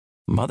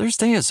Mother's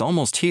Day is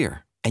almost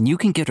here, and you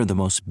can get her the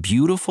most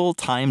beautiful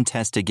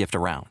time-tested gift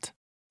around.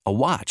 A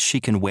watch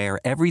she can wear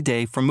every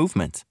day from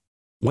Movement.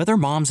 Whether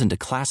mom's into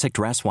classic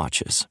dress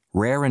watches,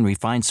 rare and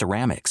refined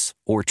ceramics,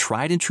 or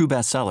tried and true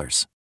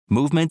bestsellers,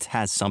 Movement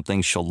has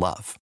something she'll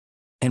love.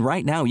 And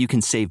right now you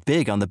can save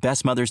big on the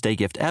best Mother's Day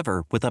gift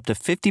ever with up to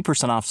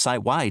 50% off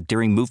site-wide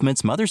during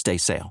Movement's Mother's Day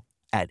sale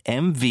at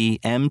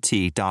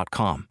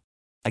MVMT.com.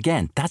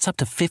 Again, that's up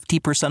to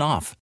 50%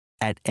 off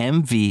at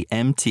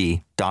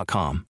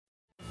MVMT.com.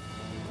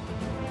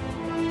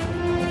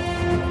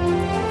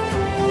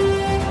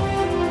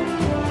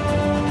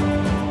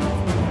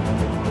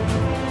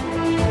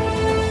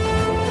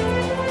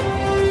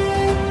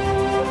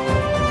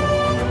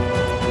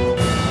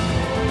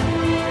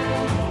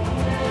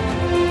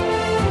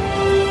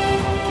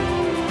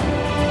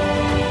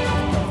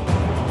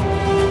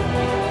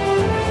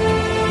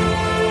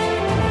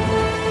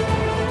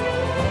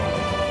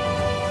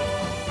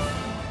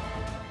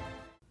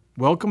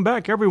 Welcome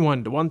back,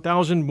 everyone, to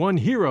 1001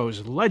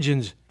 Heroes,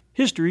 Legends,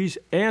 Histories,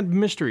 and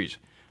Mysteries.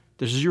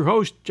 This is your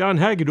host, John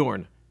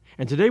Hagedorn,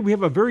 and today we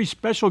have a very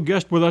special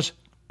guest with us,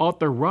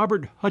 author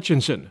Robert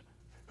Hutchinson,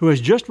 who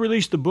has just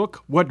released the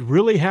book, What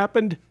Really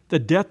Happened? The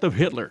Death of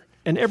Hitler.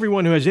 And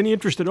everyone who has any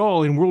interest at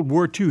all in World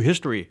War II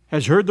history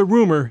has heard the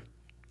rumor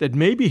that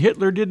maybe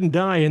Hitler didn't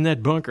die in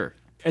that bunker.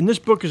 And this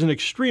book is an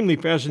extremely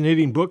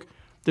fascinating book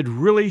that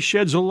really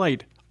sheds a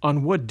light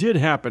on what did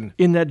happen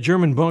in that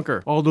German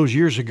bunker all those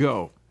years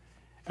ago,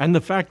 and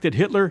the fact that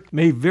Hitler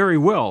may very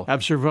well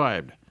have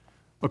survived.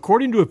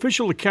 According to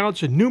official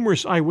accounts and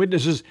numerous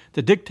eyewitnesses,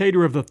 the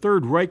dictator of the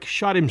Third Reich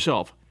shot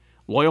himself.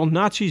 Loyal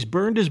Nazis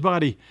burned his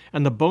body,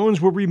 and the bones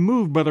were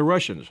removed by the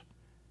Russians.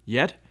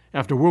 Yet,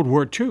 after World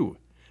War II,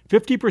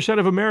 50%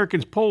 of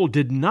Americans polled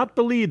did not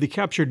believe the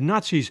captured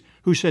Nazis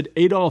who said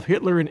Adolf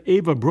Hitler and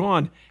Eva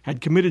Braun had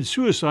committed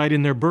suicide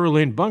in their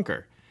Berlin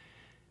bunker.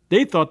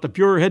 They thought the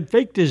Fuhrer had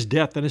faked his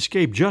death and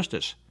escaped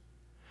justice.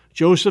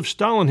 Joseph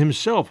Stalin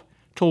himself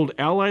told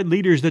Allied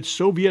leaders that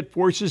Soviet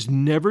forces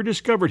never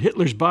discovered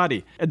Hitler's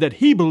body and that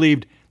he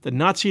believed the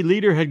Nazi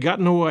leader had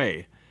gotten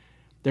away.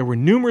 There were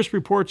numerous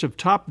reports of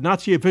top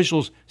Nazi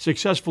officials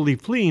successfully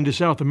fleeing to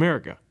South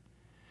America.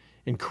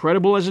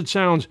 Incredible as it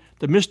sounds,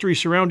 the mystery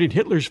surrounding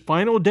Hitler's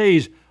final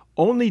days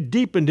only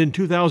deepened in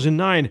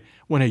 2009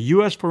 when a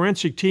U.S.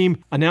 forensic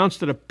team announced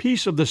that a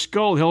piece of the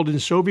skull held in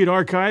Soviet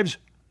archives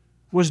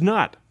was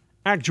not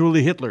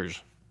actually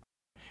Hitler's.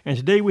 And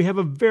today we have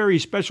a very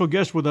special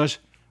guest with us,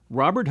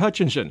 Robert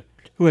Hutchinson,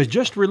 who has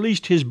just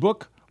released his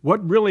book,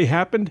 What Really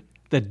Happened?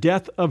 The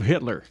Death of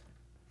Hitler.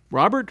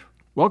 Robert,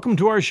 welcome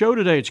to our show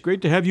today. It's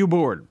great to have you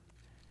aboard.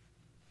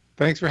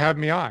 Thanks for having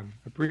me on.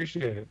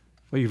 Appreciate it.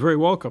 Well, you're very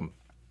welcome.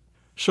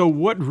 So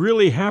what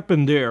really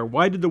happened there?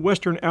 Why did the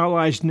Western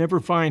Allies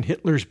never find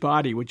Hitler's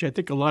body, which I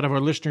think a lot of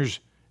our listeners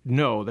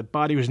know, that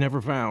body was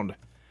never found?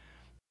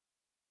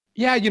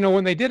 Yeah,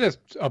 when they did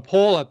a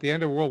poll at the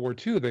end of World War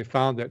II, they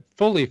found that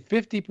fully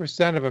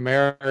 50% of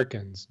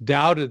Americans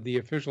doubted the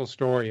official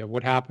story of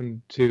what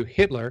happened to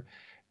Hitler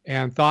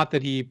and thought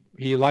that he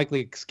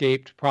likely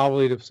escaped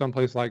probably to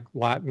someplace like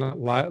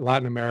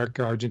Latin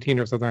America,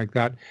 Argentina, or something like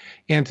that.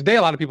 And today,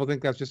 a lot of people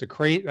think that's just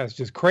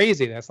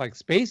crazy. That's like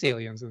space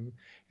aliens and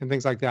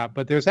things like that.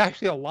 But there's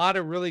actually a lot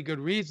of really good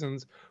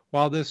reasons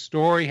why this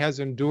story has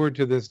endured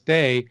to this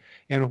day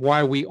and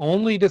why we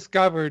only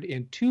discovered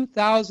in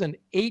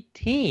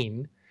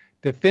 2018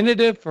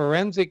 definitive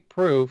forensic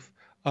proof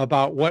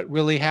about what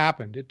really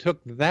happened. It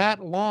took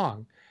that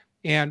long.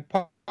 And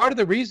part of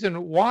the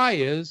reason why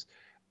is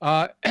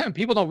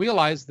people don't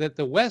realize that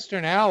the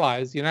Western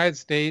Allies, the United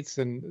States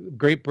and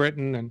Great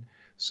Britain and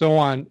so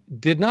on,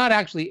 did not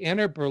actually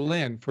enter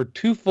Berlin for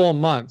 2 full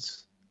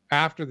months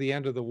after the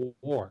end of the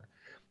war.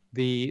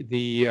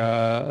 The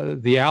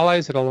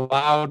Allies had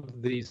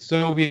allowed the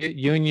Soviet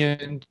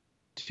Union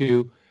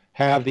to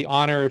have the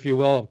honor, if you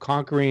will, of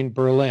conquering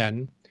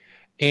Berlin.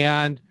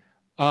 And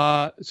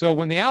so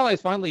when the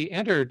Allies finally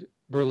entered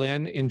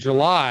Berlin in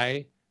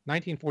July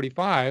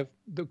 1945,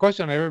 the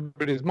question on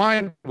everybody's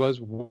mind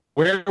was,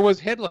 where was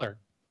Hitler?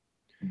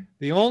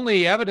 The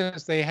only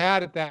evidence they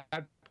had at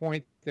that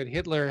point that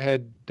Hitler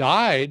had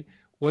died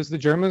was the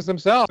Germans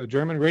themselves. The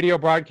German radio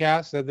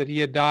broadcast said that he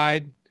had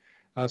died.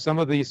 Some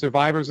of the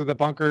survivors of the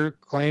bunker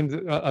claimed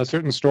a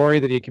certain story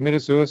that he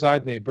committed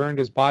suicide and they burned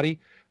his body,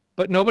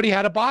 but nobody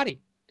had a body.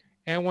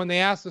 And when they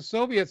asked the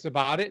Soviets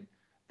about it,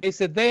 they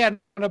said they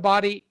hadn't a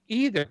body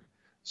either.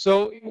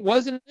 So it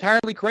wasn't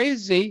entirely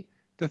crazy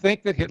to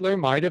think that Hitler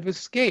might have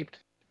escaped,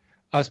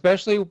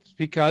 especially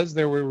because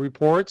there were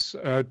reports,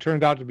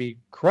 turned out to be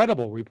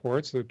credible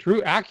reports, the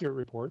true accurate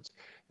reports,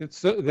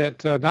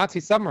 that Nazi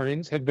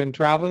submarines had been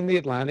traveling the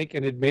Atlantic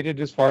and had made it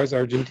as far as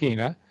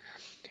Argentina.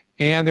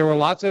 And there were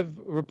lots of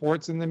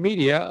reports in the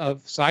media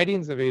of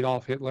sightings of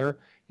Adolf Hitler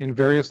in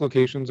various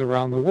locations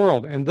around the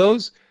world. And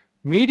those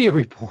media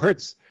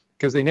reports,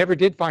 because they never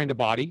did find a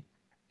body,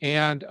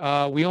 and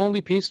we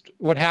only pieced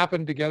what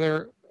happened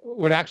together,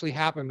 what actually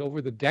happened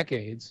over the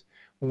decades,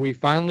 when we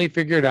finally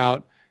figured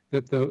out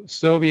that the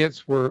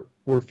Soviets were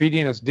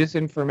feeding us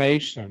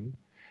disinformation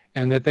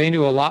and that they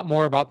knew a lot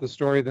more about the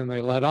story than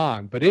they let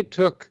on. But it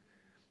took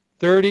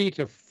 30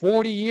 to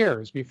 40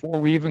 years before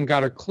we even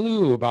got a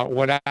clue about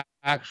what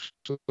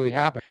actually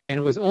happened. And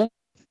it was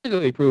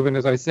only proven,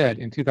 as I said,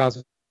 in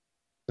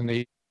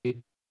 2008.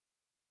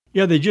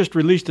 Yeah, they just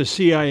released a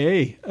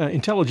CIA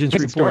intelligence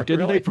report,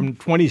 didn't they, from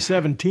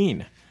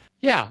 2017?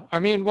 Yeah, I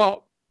mean,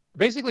 well,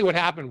 basically what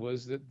happened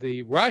was that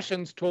the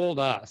Russians told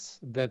us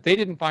that they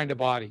didn't find a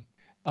body.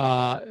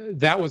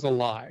 That was a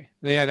lie.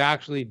 They had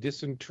actually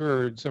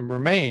disinterred some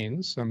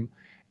remains,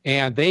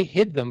 and they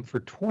hid them for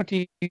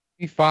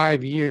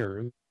 25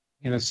 years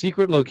in a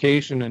secret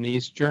location in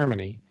East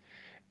Germany.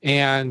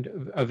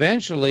 And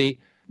eventually,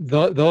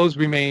 those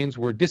remains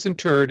were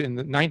disinterred in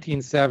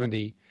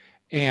 1970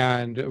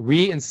 and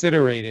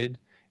re-incinerated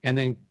and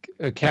then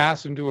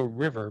cast into a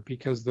river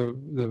because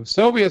the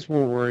Soviets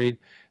were worried.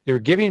 They were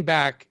giving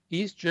back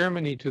East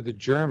Germany to the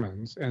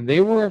Germans, and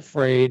they were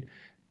afraid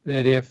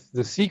that if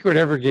the secret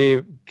ever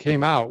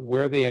came out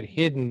where they had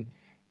hidden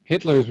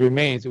Hitler's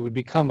remains, it would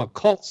become a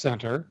cult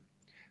center,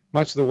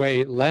 much the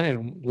way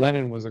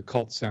Lenin was a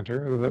cult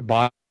center.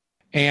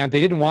 And they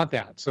didn't want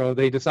that. So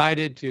they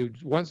decided to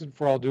once and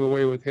for all do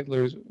away with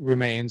Hitler's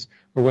remains,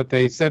 or what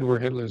they said were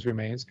Hitler's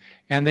remains.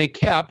 And they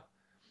kept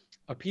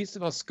a piece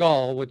of a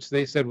skull, which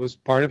they said was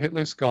part of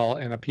Hitler's skull,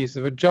 and a piece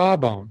of a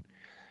jawbone.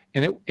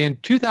 And in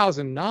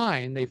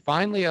 2009, they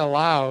finally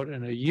allowed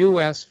a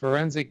U.S.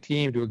 forensic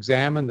team to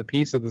examine the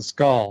piece of the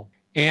skull.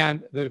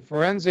 And the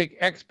forensic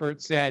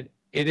expert said,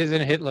 it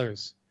isn't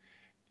Hitler's.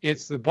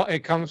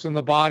 It comes from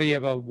the body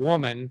of a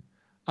woman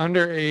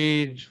under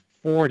age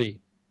 40.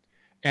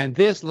 And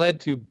this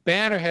led to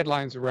banner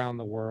headlines around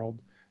the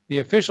world. The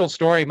official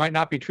story might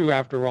not be true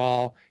after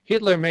all.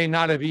 Hitler may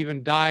not have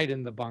even died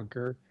in the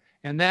bunker.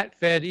 And that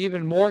fed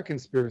even more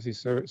conspiracy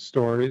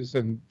stories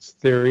and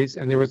theories.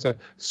 And there was a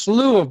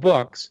slew of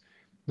books,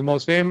 the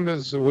most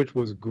famous of which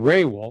was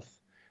Grey Wolf,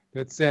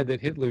 that said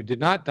that Hitler did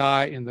not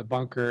die in the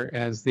bunker,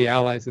 as the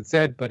Allies had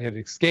said, but had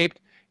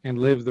escaped and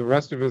lived the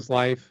rest of his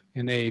life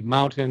in a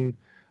mountain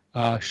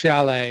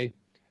chalet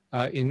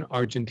in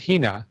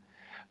Argentina.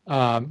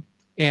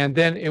 And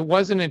then it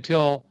wasn't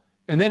until,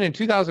 and then in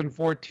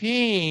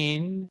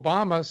 2014,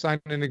 Obama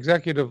signed an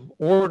executive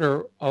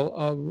order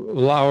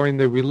allowing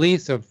the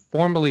release of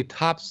formerly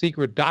top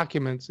secret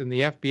documents in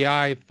the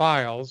FBI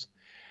files.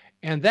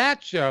 And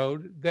that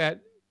showed that,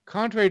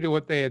 contrary to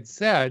what they had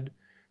said,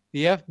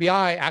 the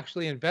FBI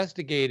actually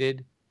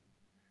investigated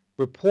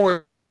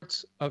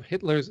reports of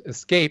Hitler's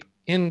escape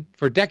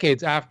for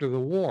decades after the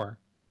war.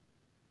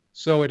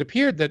 So it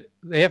appeared that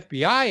the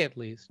FBI, at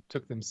least,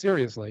 took them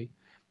seriously.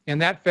 And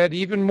that fed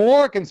even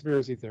more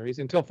conspiracy theories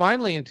until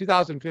finally in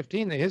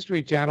 2015, the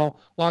History Channel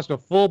launched a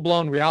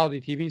full-blown reality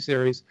TV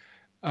series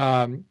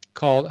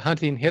called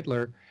Hunting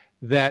Hitler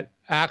that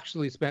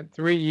actually spent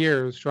 3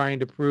 years trying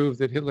to prove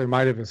that Hitler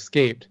might have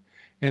escaped.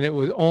 And it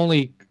was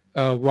only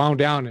wound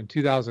down in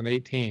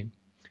 2018.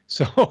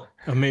 So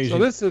amazing.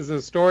 So this is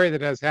a story that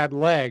has had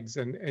legs.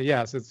 And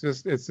yes, it's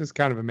just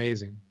kind of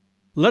amazing.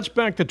 Let's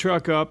back the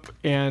truck up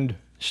and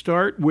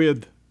start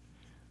with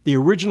the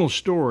original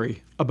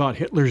story about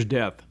Hitler's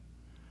death,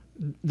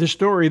 the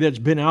story that's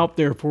been out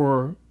there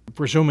for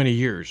so many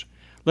years.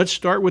 Let's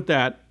start with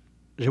that,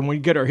 and we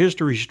get our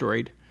history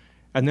straight,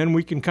 and then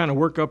we can kind of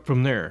work up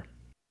from there.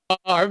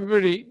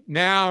 Everybody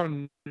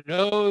now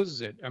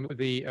knows it. I mean,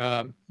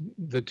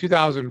 the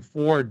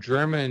 2004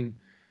 German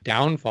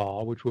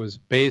downfall, which was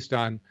based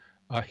on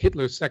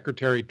Hitler's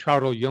secretary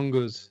Traudl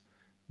Junge's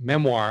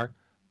memoir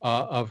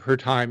of her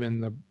time in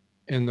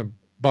the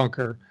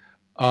bunker,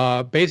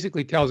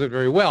 basically tells it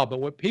very well. But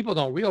what people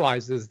don't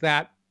realize is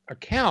that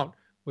account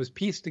was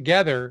pieced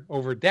together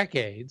over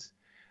decades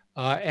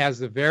as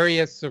the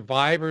various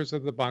survivors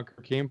of the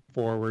bunker came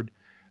forward.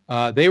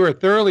 They were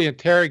thoroughly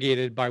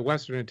interrogated by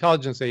Western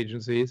intelligence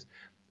agencies.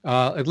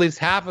 At least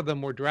half of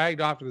them were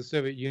dragged off to the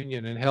Soviet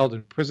Union and held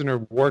in prisoner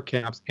of war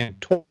camps and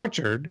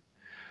tortured,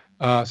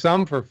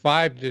 some for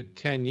 5 to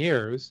 10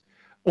 years,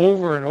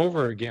 over and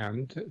over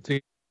again to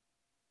get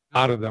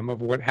out of them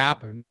of what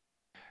happened.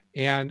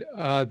 And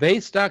they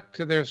stuck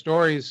to their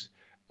stories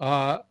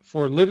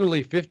for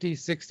literally 50,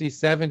 60,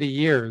 70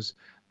 years.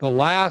 The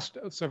last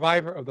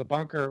survivor of the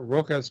bunker,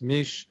 Rokas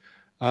Mish,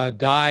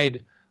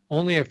 died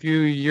only a few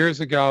years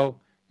ago,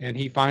 and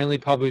he finally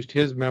published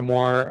his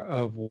memoir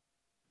of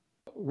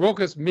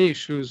Rokas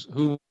Mish, who was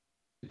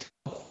a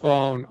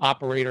telephone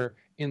operator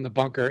in the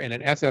bunker and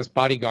an SS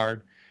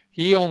bodyguard.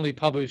 He only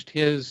published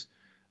his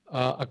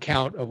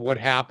account of what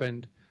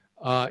happened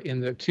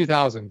in the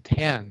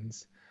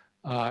 2010s.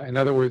 In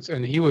other words,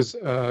 and he was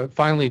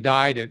finally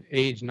died at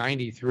age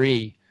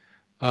 93.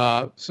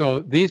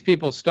 So these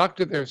people stuck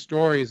to their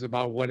stories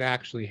about what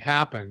actually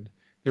happened.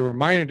 There were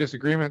minor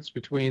disagreements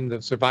between the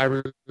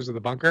survivors of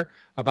the bunker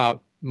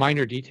about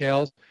minor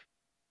details,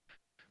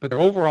 but their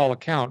overall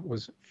account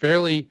was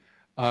fairly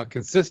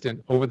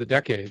consistent over the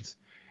decades.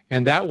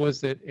 And that was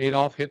that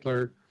Adolf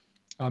Hitler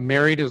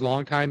married his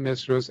longtime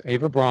mistress,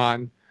 Eva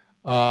Braun,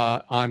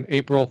 on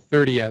April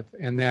 30th,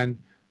 and then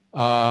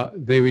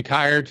they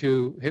retired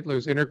to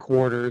Hitler's inner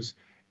quarters,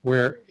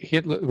 where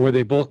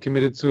they both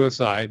committed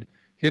suicide.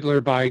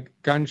 Hitler by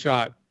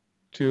gunshot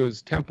to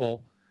his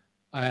temple,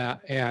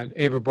 and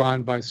Eva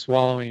Braun by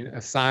swallowing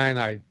a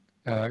cyanide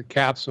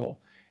capsule.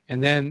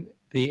 And then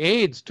the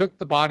aides took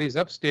the bodies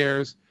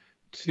upstairs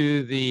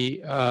to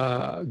the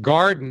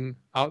garden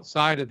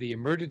outside of the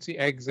emergency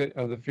exit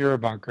of the Führer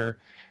bunker,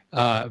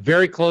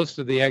 very close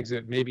to the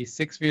exit, maybe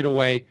 6 feet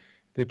away.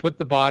 They put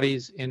the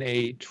bodies in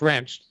a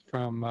trench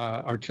from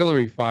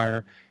artillery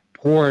fire,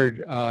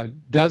 poured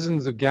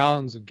dozens of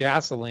gallons of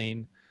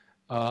gasoline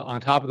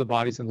on top of the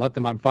bodies and let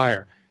them on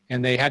fire.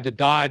 And they had to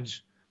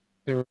dodge.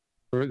 They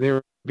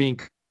were being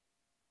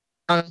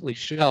constantly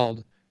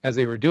shelled as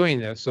they were doing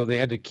this, so they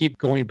had to keep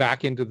going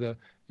back into the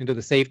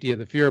safety of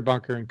the Führer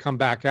bunker and come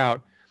back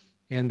out.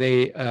 And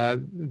they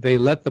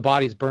let the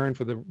bodies burn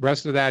for the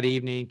rest of that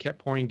evening, kept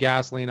pouring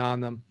gasoline on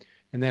them.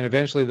 And then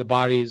eventually the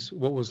bodies,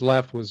 what was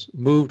left, was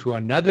moved to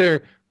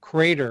another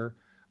crater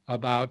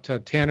about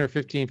 10 or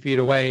 15 feet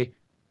away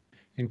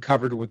and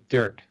covered with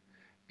dirt.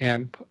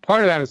 And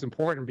part of that is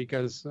important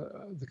because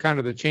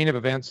the chain of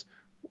events,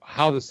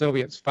 how the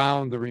Soviets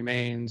found the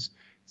remains,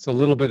 it's a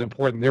little bit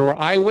important. There were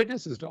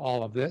eyewitnesses to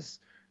all of this.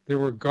 There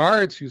were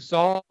guards who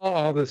saw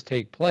all this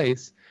take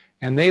place,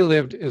 and they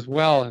lived as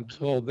well and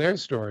told their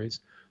stories.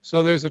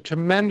 So there's a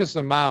tremendous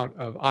amount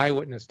of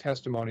eyewitness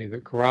testimony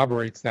that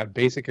corroborates that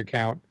basic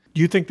account.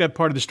 Do you think that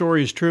part of the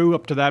story is true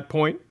up to that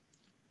point?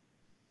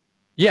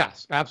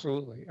 Yes,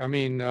 absolutely. I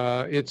mean,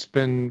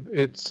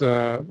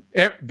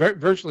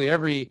 virtually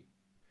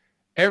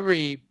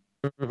every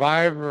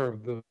survivor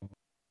of the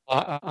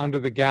under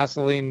the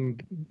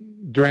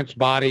gasoline-drenched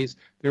bodies.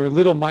 There were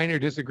little minor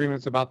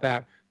disagreements about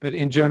that, but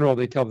in general,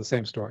 they tell the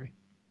same story.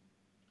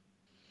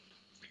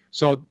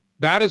 So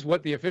that is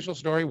what the official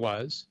story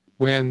was.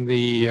 When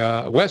the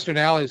Western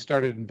Allies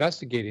started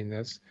investigating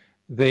this,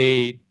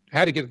 they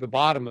had to get to the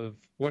bottom of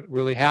what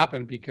really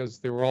happened because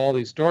there were all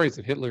these stories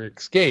that Hitler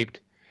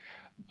escaped.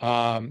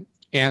 And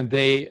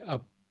they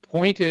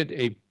appointed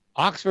an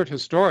Oxford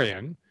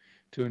historian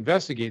to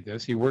investigate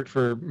this. He worked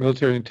for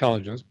military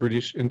intelligence,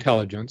 British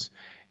intelligence,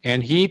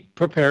 and he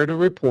prepared a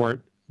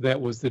report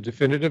that was the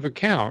definitive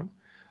account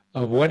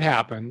of what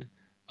happened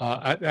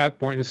at that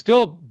point. It's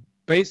still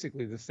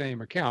basically the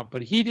same account,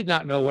 but he did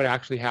not know what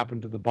actually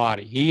happened to the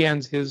body. He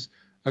ends his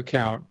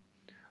account,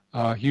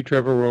 Hugh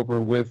Trevor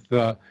Roper, with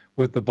the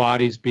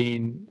bodies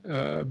being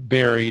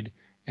buried,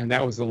 and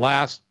that was the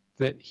last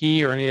that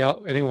he or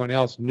anyone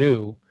else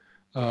knew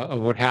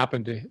of what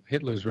happened to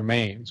Hitler's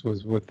remains,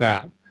 was with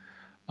that.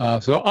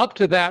 So up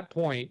to that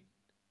point,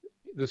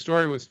 the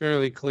story was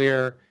fairly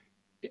clear.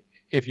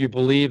 If you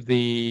believe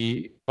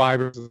the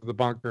survivors of the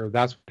bunker,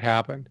 that's what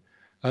happened.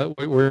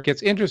 Where it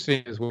gets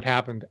interesting is what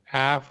happened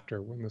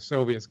after, when the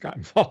Soviets got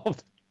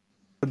involved.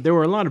 There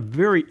were a lot of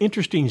very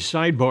interesting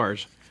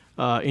sidebars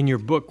in your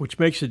book, which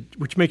makes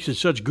it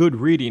such good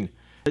reading.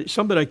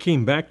 Some that I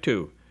came back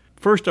to.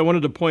 First, I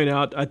wanted to point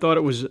out, I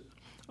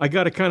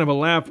got a kind of a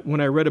laugh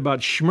when I read about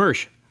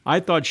Schmerz.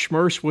 I thought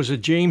Schmerz was a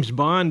James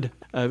Bond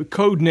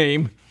code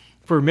name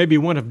for maybe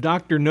one of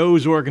Dr.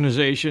 No's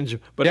organizations.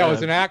 But yeah, it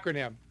was an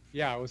acronym.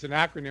 Yeah, it was an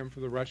acronym for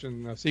the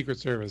Russian Secret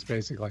Service,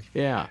 basically.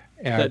 Yeah,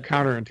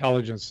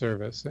 counterintelligence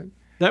service.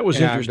 That was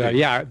interesting.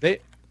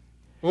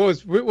 What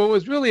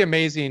was really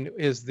amazing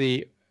is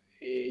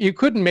you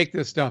couldn't make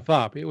this stuff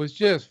up. It was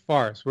just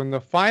farce. When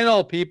the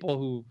final people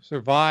who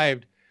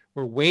survived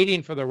were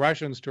waiting for the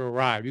Russians to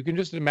arrive, you can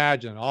just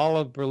imagine all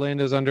of Berlin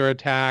is under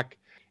attack,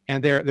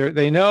 and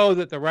they know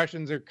that the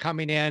Russians are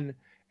coming in.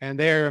 And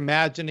they're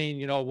imagining,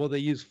 will they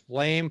use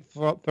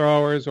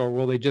flamethrowers, or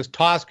will they just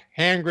toss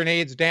hand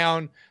grenades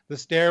down the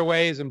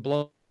stairways and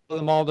blow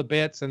them all to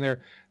bits? And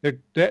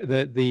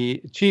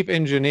the chief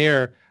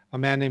engineer, a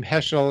man named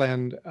Heschel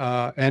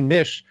and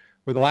Misch,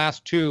 were the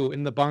last two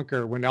in the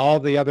bunker when all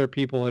the other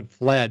people had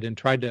fled and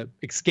tried to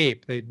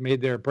escape. They'd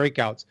made their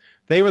breakouts.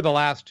 They were the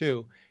last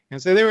two.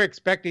 And so they were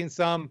expecting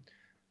some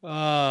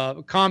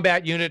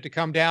combat unit to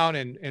come down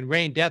and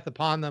rain death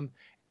upon them.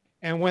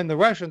 And when the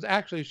Russians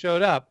actually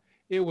showed up,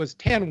 it was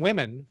 10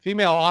 women,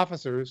 female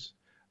officers,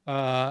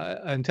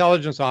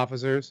 intelligence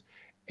officers,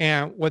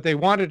 and what they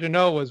wanted to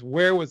know was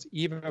where was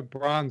Eva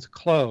Braun's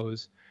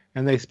clothes,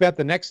 and they spent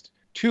the next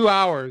 2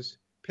 hours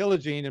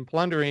pillaging and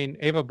plundering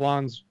Eva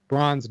Braun's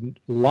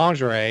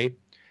lingerie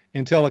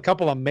until a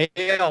couple of male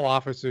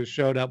officers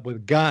showed up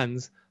with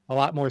guns, a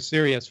lot more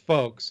serious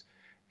folks,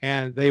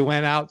 and they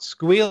went out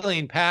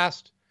squealing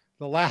past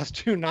the last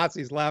two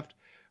Nazis left,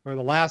 or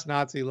the last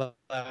Nazi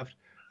left,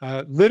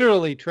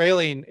 literally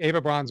trailing Eva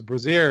Braun's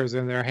brassieres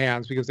in their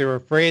hands because they were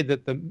afraid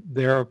that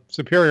their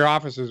superior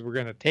officers were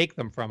going to take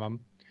them from them.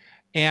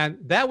 And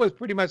that was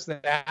pretty much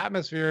the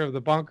atmosphere of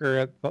the bunker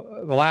at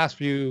the last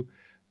few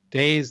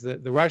days. The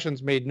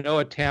Russians made no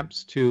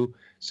attempts to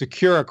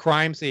secure a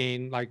crime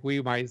scene, like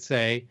we might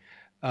say.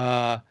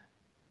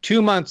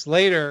 2 months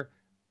later,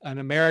 an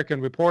American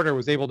reporter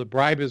was able to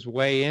bribe his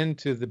way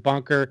into the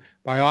bunker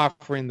by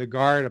offering the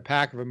guard a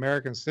pack of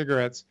American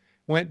cigarettes,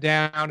 went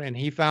down, and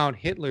he found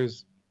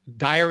Hitler's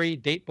diary,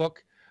 date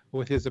book,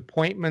 with his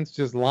appointments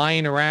just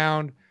lying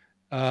around.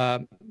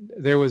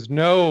 there was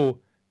no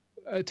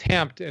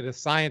attempt at a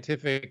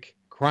scientific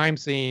crime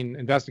scene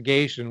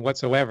investigation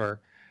whatsoever.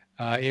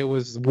 It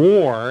was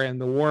war, and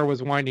the war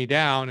was winding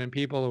down, and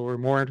people were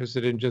more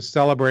interested in just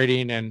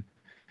celebrating, and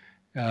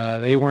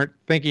they weren't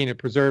thinking of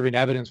preserving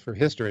evidence for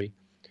history.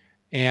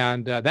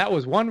 And that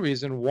was one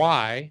reason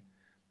why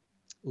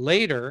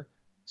later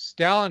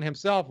Stalin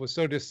himself was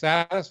so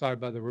dissatisfied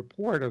by the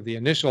report of the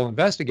initial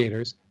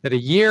investigators that a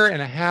year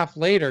and a half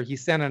later, he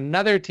sent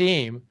another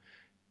team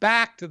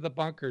back to the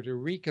bunker to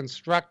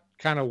reconstruct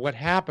kind of what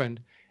happened.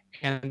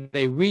 And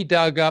they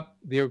redug up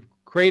the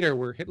crater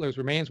where Hitler's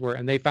remains were,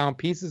 and they found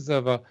pieces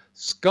of a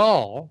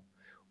skull,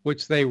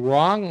 which they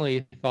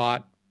wrongly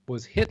thought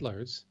was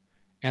Hitler's.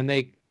 And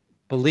they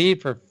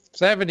believed for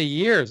 70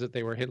 years that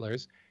they were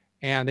Hitler's.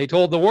 And they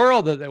told the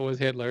world that it was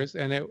Hitler's,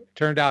 and it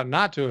turned out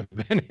not to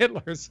have been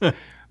Hitler's.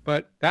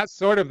 But that's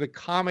sort of the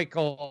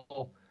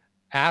comical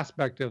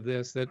aspect of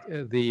this, that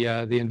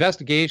the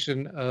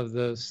investigation of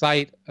the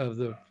site of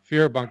the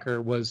Führer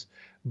bunker was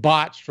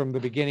botched from the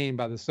beginning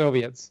by the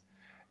Soviets.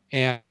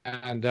 And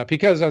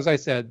because, as I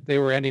said, they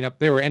were ending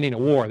a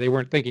war. They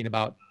weren't thinking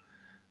about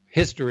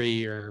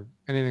history or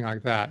anything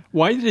like that.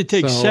 Why did it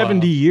take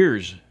 70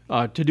 years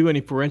to do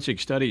any forensic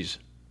studies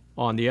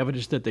on the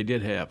evidence that they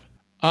did have?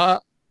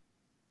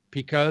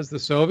 Because the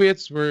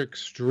Soviets were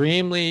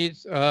extremely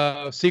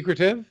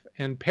secretive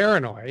and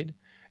paranoid,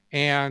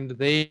 and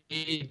they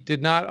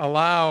did not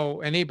allow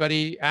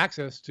anybody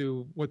access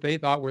to what they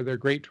thought were their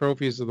great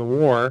trophies of the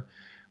war,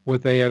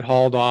 what they had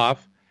hauled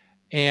off.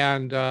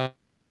 And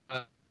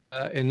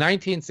in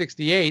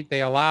 1968,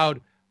 they allowed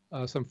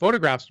some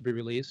photographs to be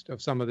released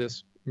of some of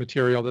this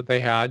material that they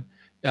had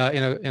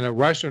in a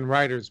Russian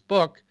writer's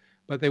book,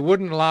 but they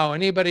wouldn't allow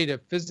anybody to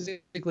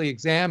physically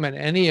examine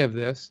any of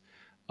this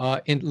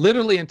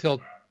literally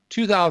until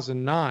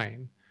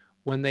 2009,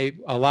 when they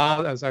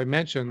allowed, as I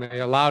mentioned, they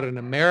allowed an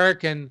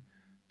American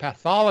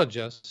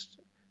pathologist,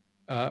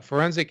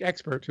 forensic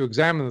expert, to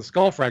examine the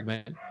skull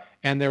fragment,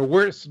 and their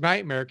worst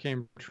nightmare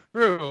came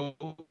true.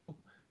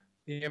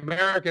 The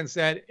American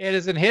said, "It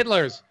isn't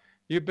Hitler's.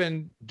 You've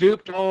been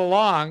duped all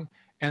along,"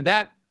 and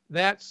that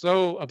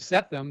so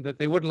upset them that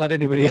they wouldn't let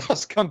anybody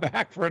else come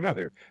back for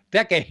another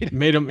decade. It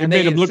made them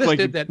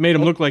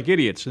look like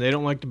idiots. They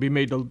don't like to be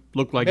made to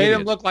look like idiots.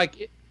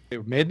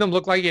 It made them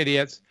look like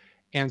idiots.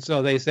 And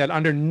so they said,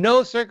 under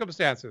no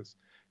circumstances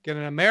can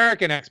an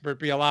American expert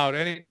be allowed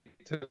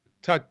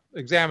to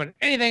examine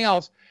anything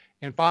else.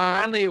 And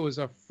finally, it was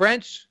a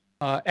French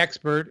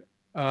expert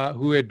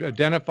who had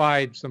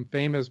identified some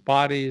famous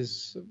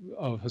bodies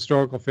of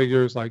historical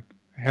figures like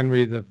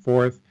Henry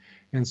IV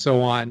and so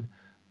on.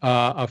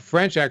 A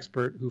French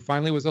expert who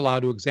finally was allowed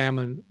to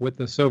examine what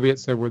the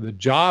Soviets said were the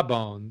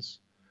jawbones,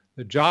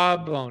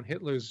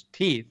 Hitler's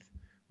teeth,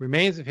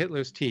 remains of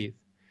Hitler's teeth.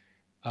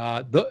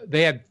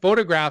 They had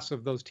photographs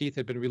of those teeth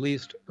had been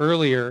released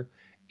earlier,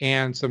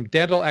 and some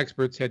dental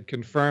experts had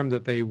confirmed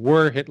that they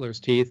were Hitler's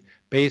teeth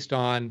based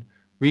on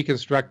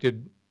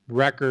reconstructed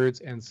records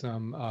and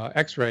some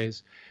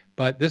x-rays.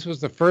 But this was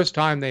the first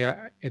time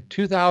in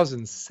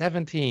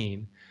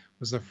 2017,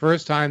 was the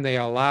first time they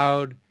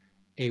allowed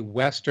a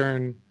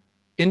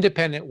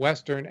independent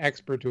Western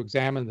expert to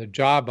examine the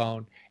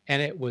jawbone.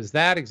 And it was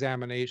that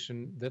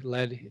examination that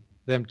led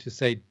them to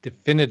say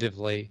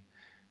definitively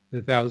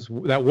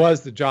that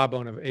was the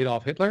jawbone of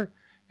Adolf Hitler,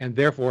 and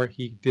therefore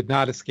he did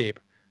not escape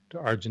to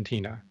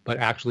Argentina, but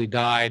actually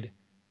died,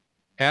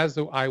 as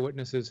the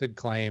eyewitnesses had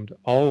claimed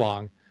all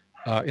along,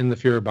 in the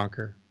Führer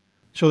bunker.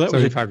 So that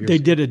was they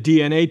did a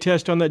DNA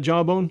test on that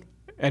jawbone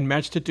and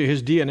matched it to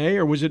his DNA,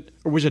 or was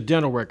it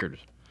dental records?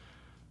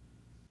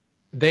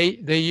 They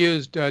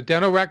used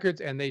dental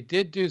records, and they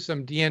did do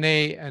some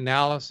DNA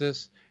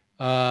analysis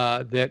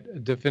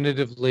that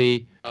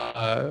definitively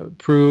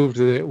proved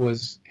that it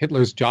was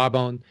Hitler's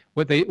jawbone.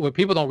 What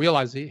people don't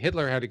realize,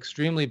 Hitler had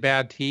extremely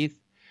bad teeth,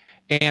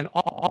 and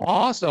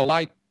also,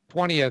 like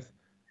 20th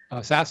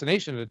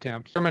assassination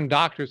attempt, German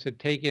doctors had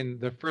taken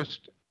the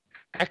first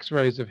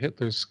X-rays of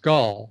Hitler's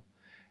skull,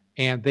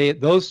 and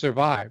those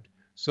survived.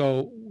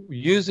 So,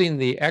 using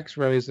the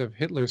X-rays of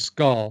Hitler's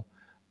skull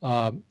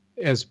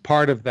as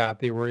part of that,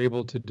 they were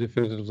able to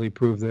definitively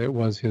prove that it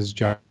was his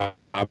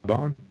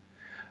jawbone.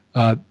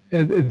 One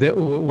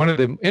of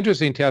the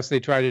interesting tests they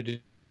tried to do,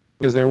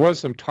 because there was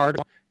some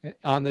tartar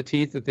on the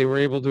teeth that they were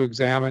able to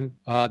examine,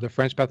 the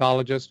French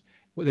pathologist.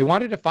 They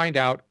wanted to find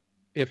out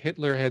if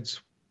Hitler had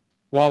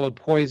swallowed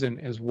poison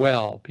as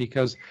well,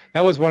 because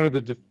that was one of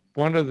the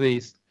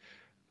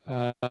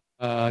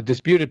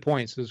disputed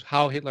points, is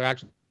how Hitler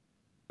actually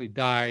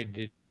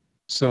died.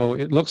 So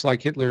it looks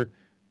like Hitler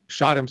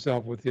shot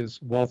himself with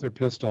his Walther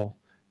pistol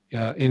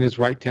in his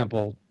right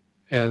temple,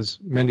 as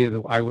many of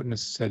the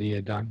eyewitnesses said he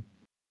had done.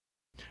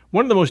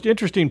 One of the most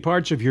interesting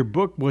parts of your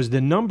book was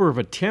the number of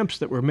attempts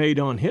that were made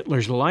on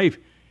Hitler's life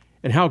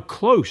and how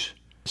close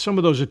some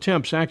of those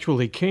attempts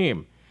actually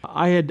came.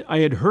 I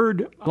had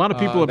heard, a lot of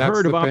people have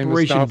heard of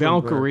Operation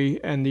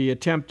Valkyrie and the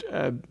attempt.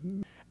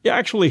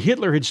 Actually,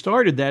 Hitler had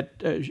started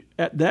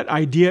that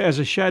idea as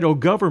a shadow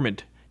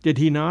government, did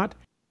he not?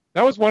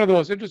 That was one of the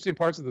most interesting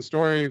parts of the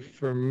story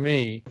for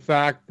me. The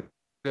fact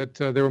that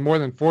there were more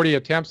than 40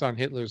 attempts on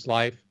Hitler's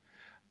life.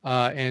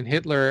 And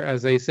Hitler,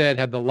 as they said,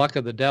 had the luck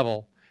of the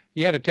devil.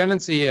 He had a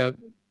tendency of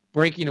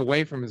breaking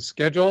away from his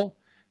schedule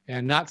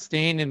and not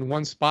staying in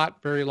one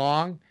spot very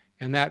long,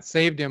 and that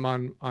saved him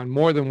on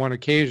more than one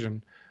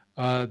occasion.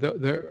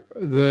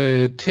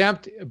 The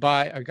attempt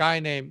by a guy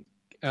named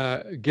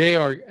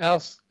Georg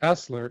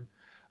Essler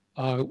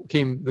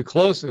came the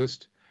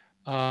closest,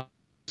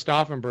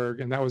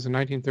 Stauffenberg, and that was in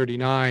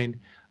 1939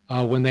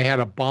 when they had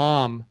a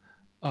bomb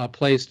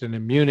placed in a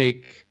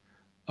Munich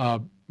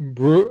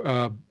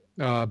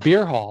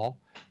beer hall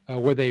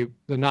where the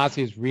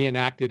Nazis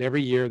reenacted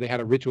every year. They had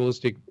a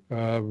ritualistic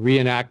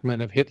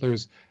reenactment of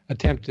Hitler's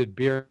attempted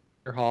beer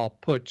hall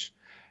putsch.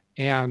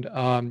 And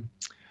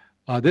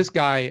this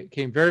guy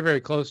came very,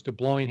 very close to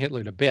blowing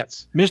Hitler to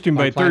bits. Missed him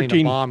by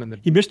 13.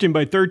 He missed him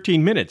by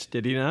 13 minutes,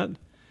 did he not?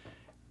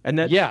 And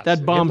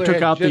that bomb Hitler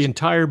took out the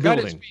entire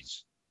building.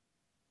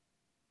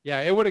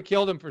 Yeah, it would have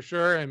killed him for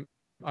sure, and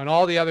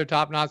all the other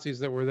top Nazis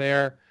that were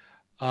there.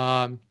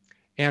 And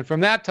from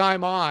that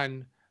time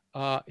on,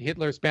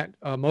 Hitler spent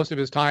most of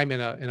his time in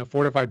a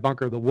fortified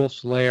bunker, the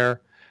Wolf's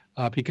Lair,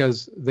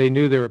 because they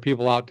knew there were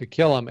people out to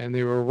kill him, and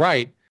they were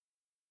right.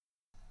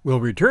 We'll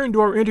return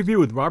to our interview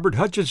with Robert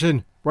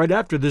Hutchinson right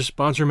after this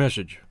sponsor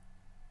message.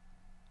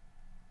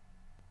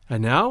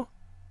 And now,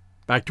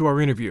 back to our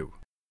interview.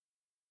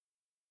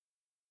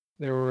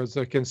 There was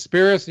a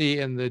conspiracy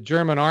in the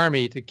German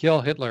army to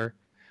kill Hitler,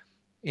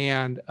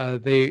 and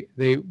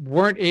they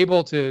weren't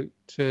able to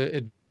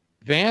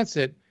advance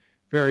it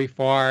very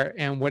far.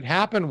 And what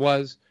happened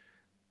was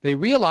they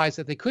realized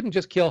that they couldn't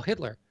just kill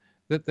Hitler,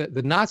 that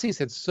the Nazis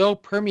had so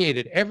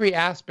permeated every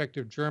aspect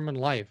of German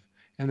life,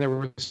 and there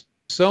were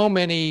so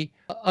many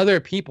other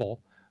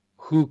people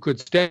who could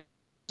stand,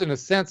 in a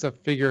sense, a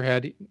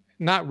figurehead.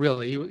 Not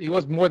really, he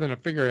was more than a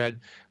figurehead,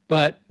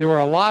 but there were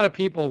a lot of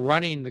people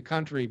running the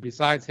country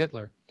besides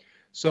Hitler.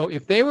 So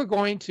if they were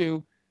going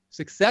to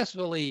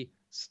successfully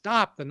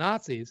stop the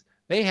Nazis,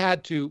 they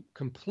had to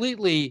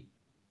completely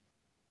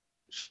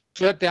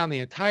shut down the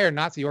entire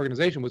Nazi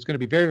organization. Was going to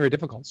be very, very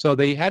difficult. So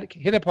they had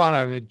hit upon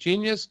an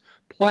ingenious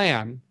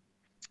plan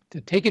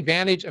to take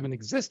advantage of an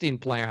existing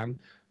plan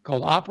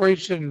called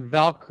Operation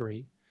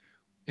Valkyrie.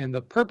 And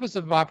the purpose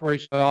of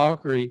Operation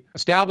Valkyrie,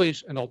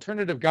 establish an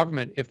alternative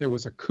government if there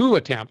was a coup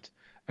attempt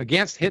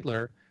against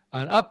Hitler,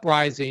 an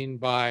uprising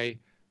by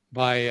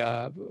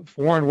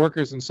foreign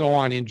workers and so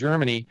on in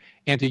Germany,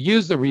 and to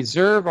use the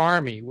reserve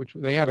army, which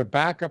they had a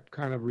backup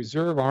kind of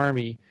reserve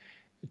army,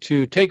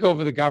 to take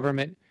over the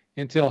government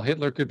until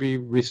Hitler could be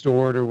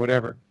restored or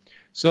whatever.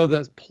 So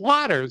the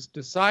plotters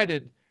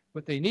decided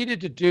what they needed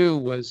to do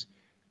was,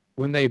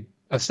 when they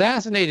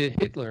assassinated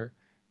Hitler,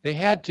 they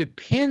had to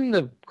pin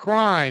the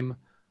crime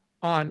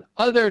on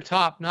other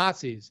top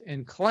Nazis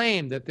and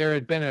claim that there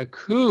had been a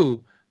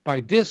coup by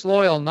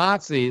disloyal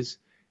Nazis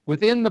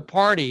within the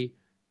party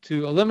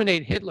to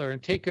eliminate Hitler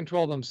and take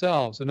control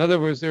themselves. In other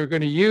words, they were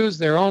going to use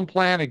their own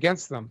plan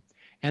against them,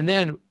 and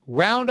then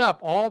round up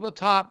all the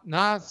top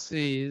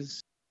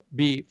Nazis,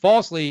 be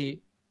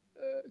falsely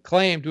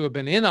claimed to have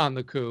been in on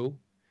the coup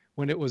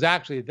when it was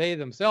actually they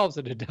themselves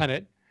that had done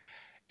it.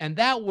 And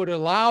that would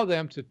allow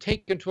them to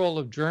take control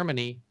of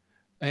Germany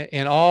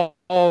and all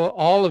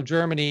of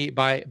Germany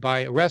by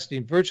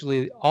arresting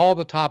virtually all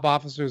the top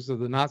officers of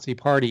the Nazi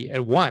party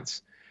at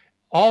once,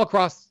 all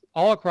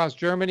across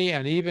Germany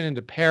and even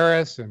into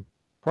Paris and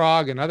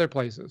Prague and other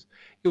places.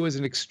 It was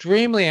an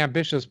extremely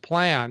ambitious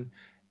plan,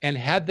 and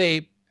had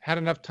they had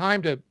enough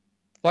time to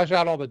flesh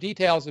out all the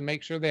details and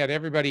make sure they had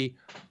everybody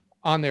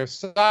on their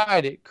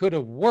side, it could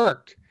have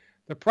worked.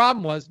 The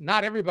problem was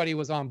not everybody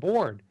was on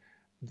board.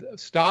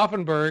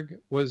 Stauffenberg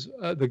was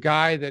the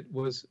guy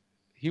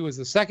he was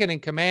the second in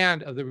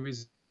command of the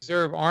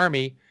reserve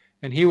army,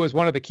 and he was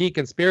one of the key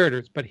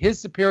conspirators. But his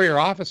superior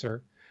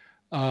officer,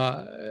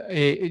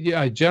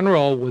 a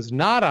general, was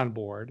not on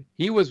board.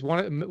 He was one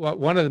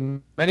of the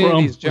many of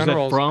these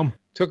generals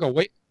took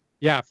away.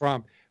 Yeah,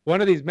 from one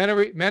of these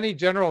many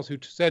generals who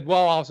said,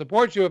 "Well, I'll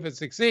support you if it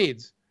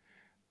succeeds,"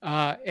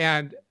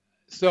 and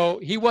so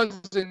he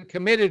wasn't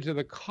committed to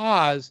the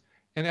cause,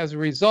 and as a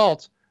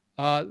result,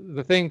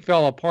 the thing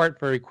fell apart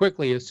very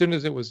quickly as soon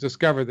as it was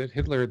discovered that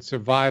Hitler had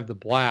survived the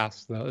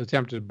blast, the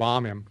attempt to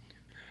bomb him.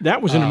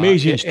 That was an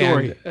amazing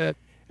story.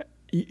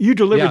 You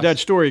delivered that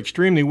story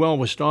extremely well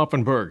with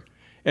Stauffenberg,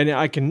 and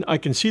I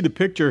can see the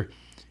picture.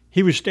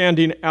 He was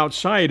standing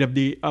outside of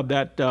the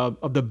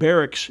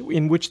barracks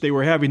in which they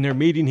were having their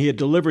meeting. He had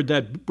delivered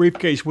that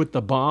briefcase with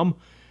the bomb.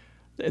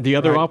 The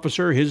other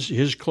officer,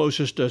 his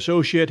closest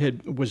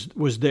associate,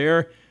 was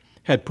there,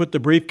 had put the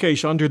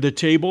briefcase under the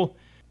table.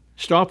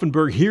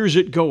 Stauffenberg hears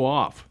it go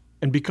off,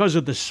 and because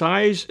of the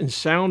size and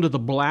sound of the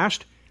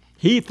blast,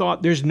 he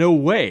thought there's no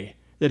way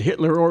that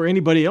Hitler or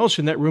anybody else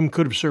in that room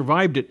could have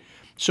survived it.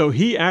 So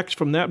he acts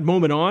from that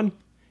moment on.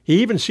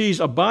 He even sees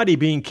a body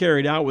being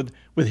carried out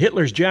with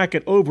Hitler's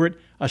jacket over it,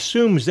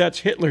 assumes that's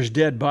Hitler's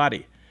dead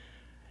body.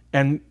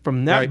 And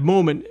from that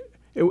moment,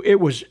 it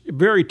was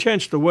very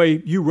tense the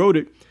way you wrote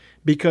it,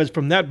 because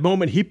from that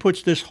moment he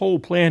puts this whole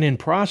plan in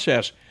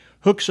process,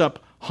 hooks up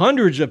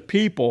hundreds of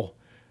people,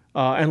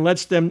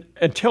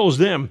 and tells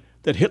them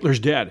that Hitler's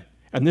dead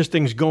and this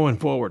thing's going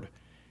forward.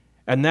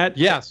 And that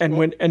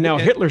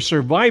Hitler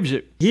survives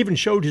it. He even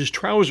showed his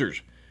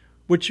trousers,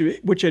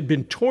 which had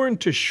been torn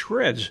to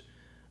shreds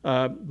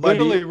by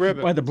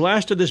the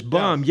blast of this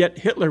bomb. Yes. Yet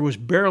Hitler was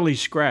barely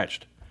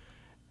scratched.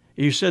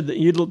 You said that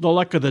the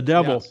luck of the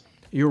devil. Yes.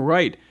 You're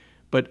right,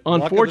 but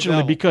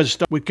unfortunately, because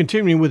we're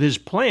continuing with his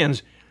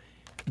plans,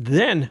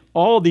 then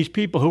all these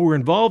people who were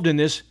involved in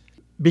this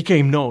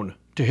became known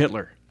to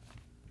Hitler.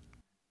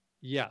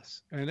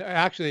 Yes, and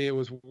actually it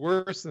was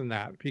worse than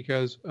that,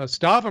 because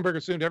Stauffenberg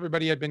assumed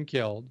everybody had been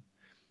killed,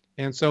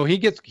 and so he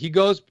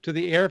goes to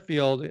the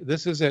airfield.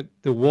 This is at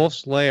the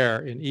Wolf's Lair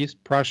in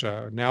East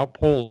Prussia, now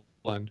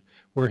Poland,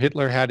 where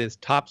Hitler had his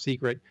top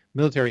secret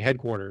military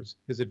headquarters,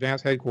 his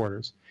advanced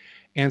headquarters.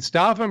 And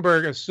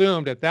Stauffenberg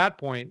assumed at that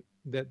point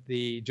that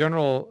the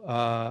General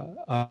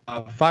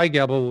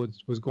Feigebel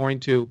was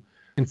going to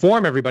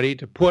inform everybody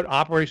to put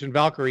Operation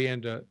Valkyrie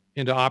into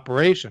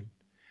operation.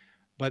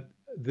 But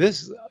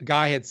this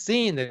guy had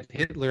seen that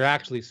Hitler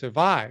actually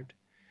survived,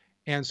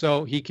 and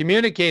so he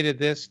communicated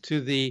this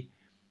to the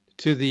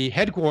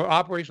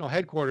operational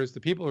headquarters, the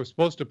people who were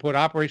supposed to put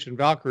Operation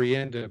Valkyrie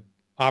into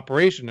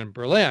operation in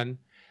Berlin.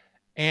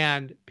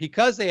 And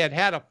because they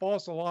had a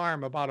false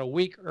alarm about a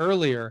week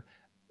earlier,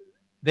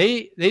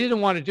 they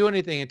didn't want to do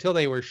anything until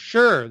they were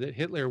sure that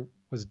Hitler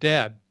was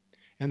dead,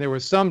 and there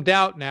was some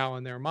doubt now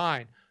in their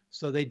mind.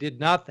 So they did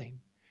nothing.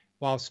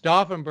 While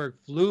Stauffenberg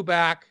flew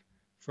back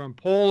from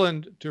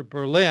Poland to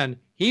Berlin,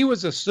 he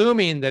was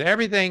assuming that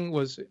everything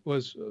was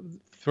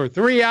for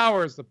 3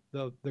 hours.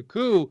 The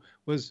coup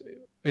was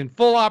in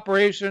full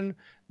operation.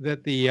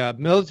 That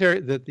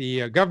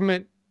the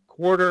government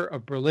quarter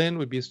of Berlin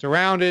would be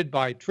surrounded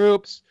by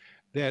troops.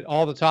 That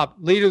all the top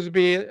leaders would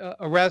be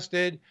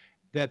arrested.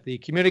 That the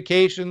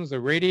communications, the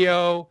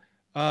radio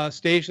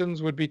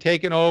stations would be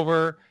taken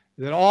over.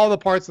 That all the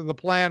parts of the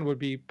plan would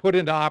be put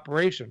into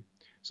operation.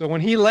 So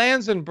when he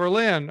lands in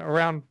Berlin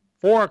around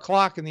 4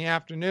 o'clock in the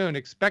afternoon,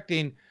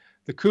 expecting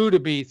the coup to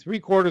be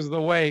 3/4 of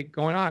the way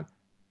going on,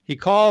 he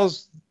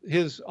calls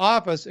his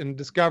office and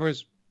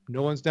discovers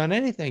no one's done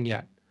anything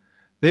yet.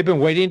 They've been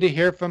waiting to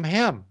hear from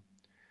him.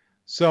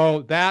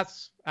 So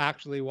that's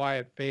actually why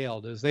it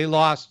failed, is they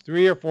lost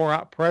 3 or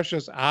 4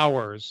 precious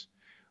hours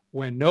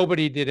when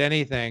nobody did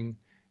anything,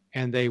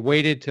 and they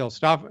waited till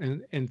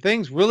and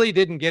things really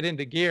didn't get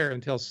into gear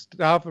until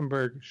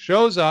Stauffenberg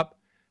shows up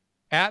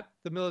at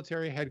the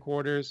military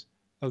headquarters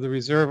of the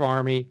Reserve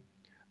Army,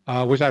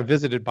 which I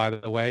visited, by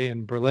the way,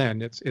 in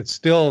Berlin. It's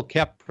still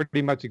kept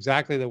pretty much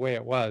exactly the way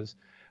it was,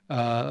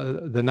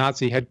 the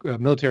Nazi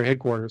military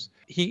headquarters.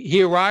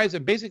 He arrives,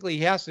 and basically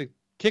he has to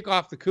kick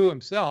off the coup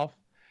himself.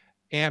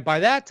 And by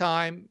that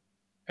time,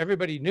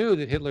 everybody knew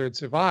that Hitler had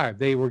survived.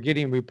 They were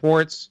getting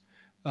reports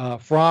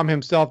from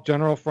himself.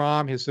 General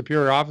Fromm, his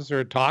superior officer,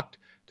 had talked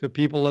to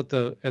people at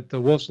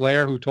the Wolf's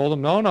Lair who told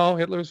him, no,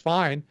 Hitler's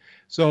fine.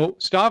 So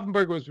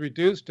Stauffenberg was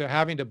reduced to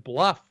having to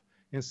bluff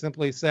and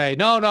simply say,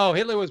 no,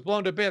 Hitler was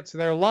blown to bits.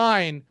 They're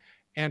lying,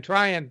 and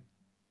try and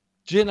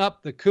gin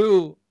up the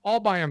coup all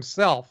by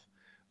himself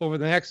over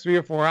the next 3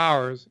 or 4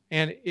 hours.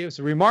 And it was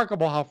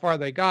remarkable how far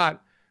they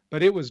got,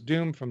 but it was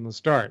doomed from the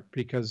start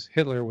because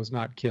Hitler was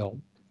not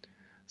killed.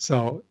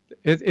 So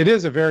it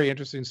is a very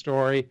interesting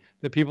story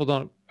that people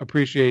don't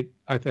appreciate,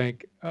 I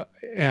think,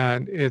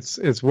 and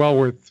it's well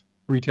worth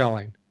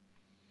retelling.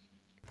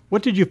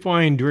 What did you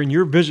find during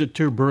your visit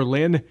to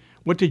Berlin?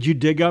 What did you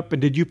dig up,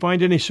 and did you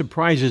find any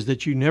surprises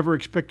that you never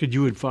expected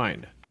you would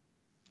find?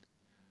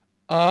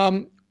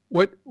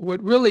 What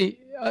really,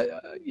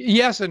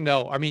 yes and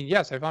no. I mean,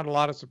 yes, I found a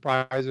lot of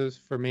surprises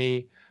for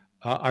me.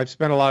 I've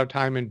spent a lot of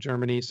time in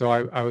Germany, so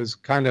I was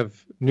kind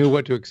of knew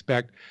what to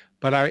expect.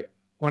 But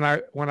when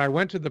I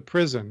went to the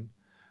prison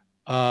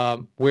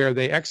where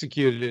they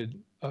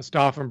executed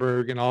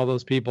Stauffenberg and all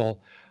those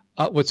people,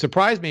 what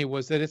surprised me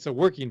was that it's a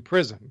working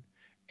prison.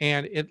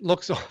 And it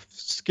looks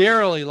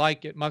scarily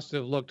like it must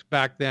have looked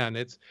back then.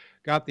 It's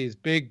got these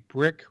big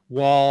brick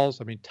walls,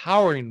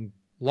 towering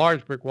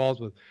large brick walls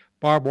with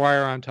barbed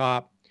wire on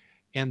top.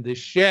 And the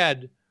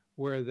shed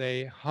where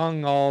they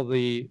hung all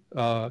the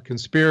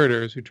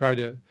conspirators who tried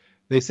to,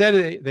 they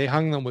said they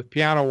hung them with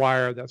piano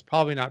wire. That's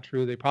probably not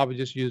true. They probably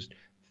just used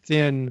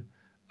thin,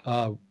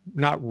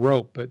 not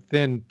rope, but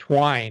thin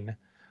twine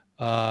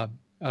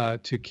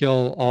to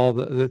kill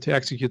to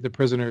execute the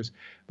prisoners.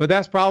 But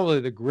that's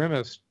probably the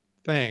grimmest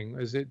thing,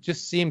 is it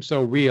just seems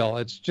so real.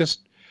 It's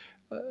just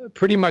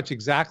pretty much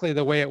exactly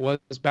the way it was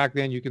back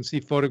then. You can see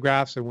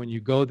photographs, and when you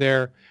go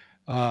there,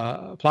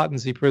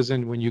 Plattensee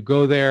prison, when you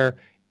go there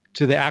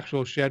to the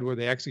actual shed where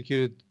they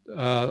executed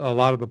a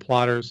lot of the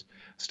plotters,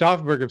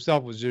 Stauffenberg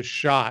himself was just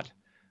shot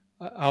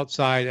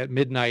outside at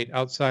midnight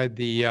outside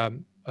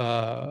the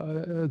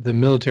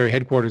military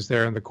headquarters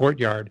there in the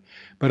courtyard.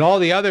 But all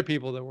the other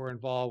people that were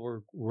involved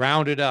were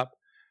rounded up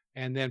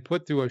and then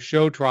put through a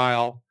show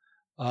trial,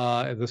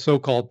 the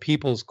so-called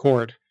People's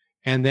Court,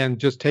 and then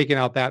just taken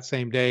out that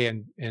same day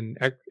and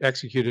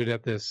executed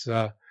at this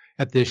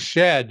at this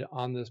shed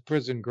on this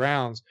prison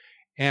grounds.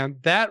 And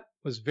that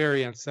was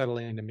very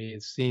unsettling to me,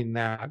 seeing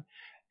that.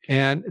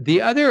 And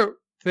the other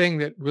thing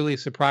that really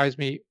surprised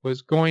me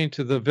was going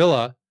to the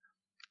villa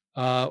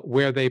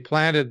where they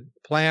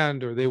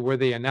where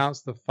they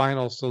announced the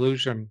final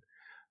solution.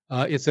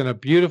 It's in a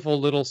beautiful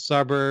little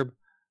suburb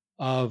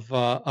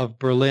of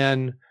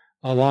Berlin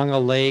along a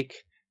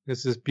lake.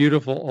 There's this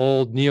beautiful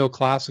old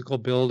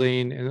neoclassical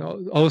building,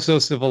 and oh so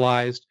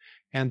civilized.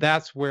 And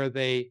that's where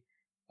they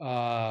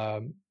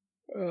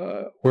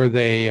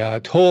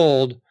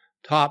told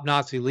top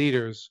Nazi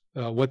leaders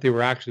what they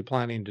were actually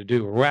planning to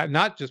do, or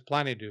not just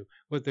planning to do,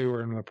 what they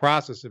were in the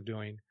process of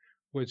doing,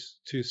 which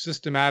to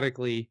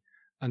systematically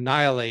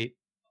annihilate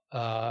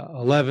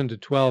 11 to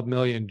 12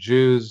 million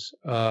Jews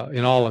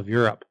in all of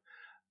Europe.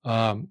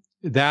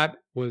 That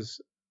was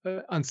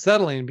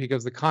unsettling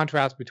because the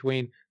contrast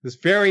between this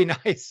very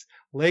nice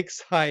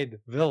lakeside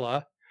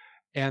villa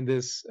and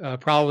this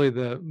probably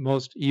the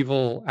most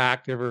evil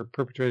act ever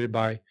perpetrated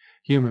by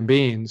human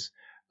beings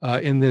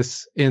in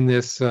this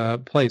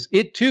place.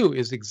 It too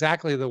is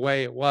exactly the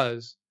way it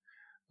was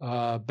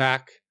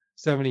back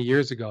 70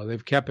 years ago.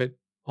 They've kept it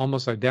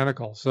almost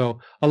identical. So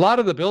a lot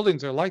of the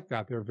buildings are like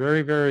that. They're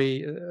very,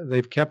 very.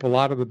 They've kept a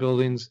lot of the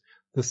buildings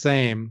the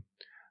same.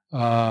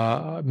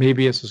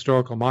 Maybe it's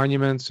historical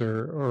monuments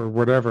or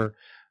whatever,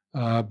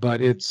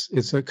 but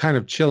it's a kind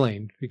of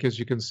chilling because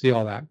you can see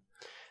all that.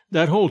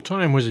 That whole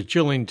time was a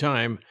chilling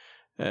time.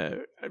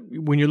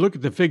 When you look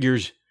at the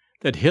figures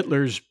that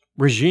Hitler's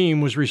regime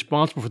was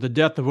responsible for the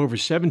death of over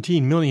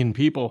 17 million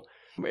people.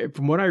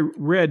 From what I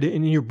read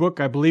in your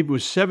book, I believe it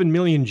was 7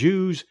 million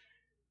Jews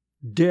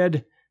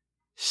dead,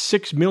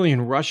 6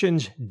 million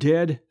Russians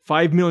dead,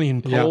 5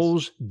 million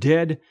Poles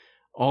dead,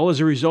 all as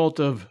a result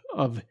of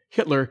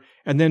Hitler,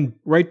 and then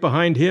right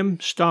behind him,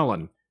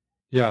 Stalin.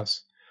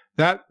 Yes,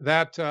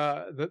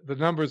 the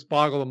numbers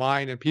boggle the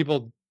mind, and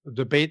people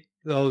debate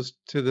those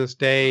to this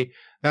day.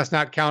 That's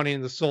not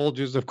counting the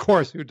soldiers, of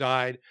course, who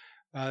died.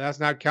 That's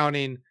not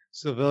counting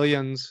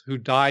civilians who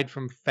died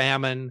from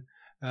famine,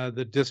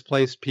 the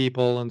displaced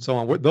people, and so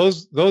on.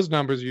 Those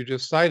numbers you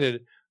just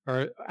cited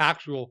are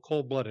actual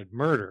cold-blooded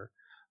murder.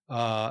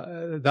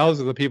 Those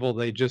are the people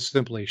they just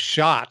simply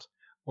shot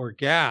or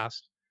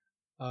gassed.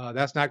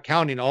 That's not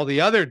counting all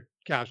the other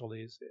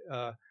casualties.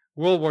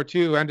 World War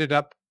II ended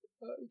up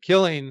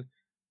killing,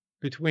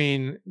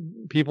 between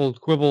people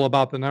quibble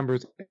about the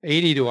numbers,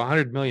 80 to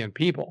 100 million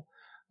people.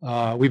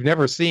 We've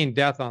never seen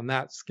death on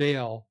that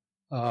scale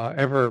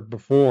ever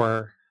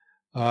before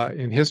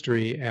in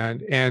history,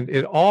 and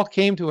it all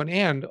came to an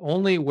end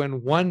only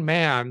when one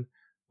man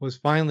was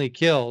finally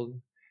killed,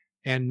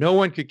 and no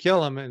one could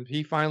kill him, and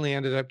he finally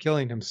ended up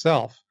killing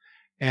himself.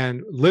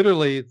 And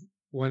literally,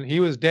 when he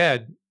was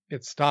dead,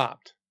 it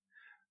stopped.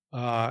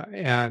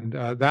 And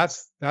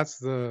that's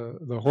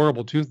the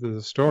horrible truth of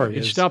the story.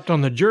 It stopped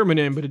on the German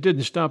end, but it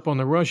didn't stop on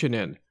the Russian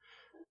end.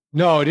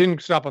 No, it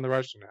didn't stop on the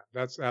Russian end.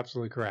 That's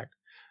absolutely correct.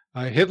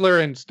 Hitler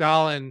and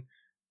Stalin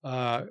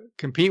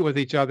compete with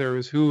each other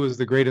as who is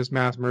the greatest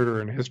mass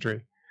murderer in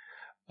history.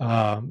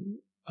 I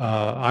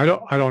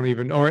don't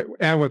even know.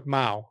 And with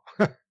Mao,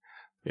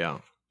 yeah,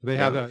 they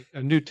have a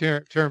new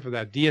term for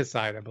that,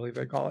 deicide, I believe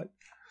they call it.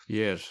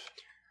 Yes.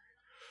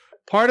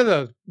 Part of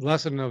the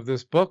lesson of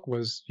this book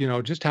was,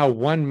 just how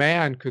one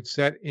man could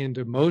set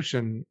into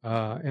motion,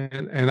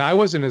 and I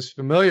wasn't as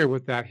familiar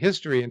with that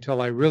history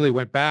until I really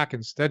went back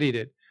and studied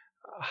it.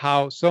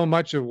 How so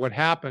much of what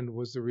happened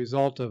was the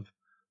result of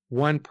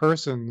one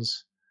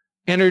person's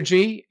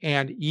energy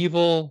and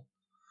evil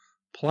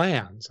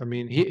plans. I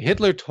mean,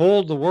 Hitler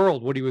told the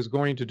world what he was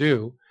going to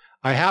do.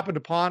 I happened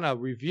upon a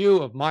review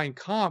of Mein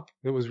Kampf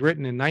that was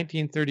written in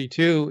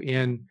 1932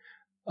 in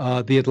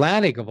The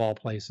Atlantic, of all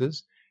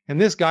places. And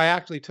this guy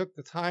actually took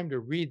the time to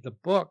read the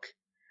book,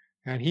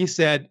 and he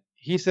said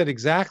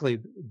exactly, a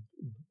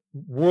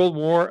world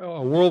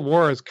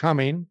war is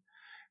coming,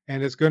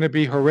 and it's going to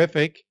be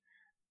horrific.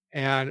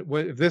 And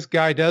if this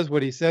guy does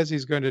what he says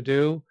he's going to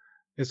do,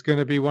 it's going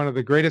to be one of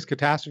the greatest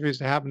catastrophes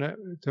to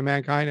happen to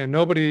mankind. And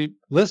nobody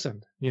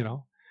listened,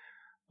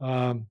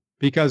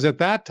 because at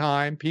that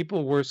time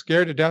people were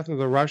scared to death of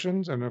the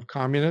Russians and of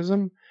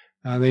communism.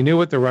 They knew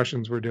what the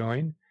Russians were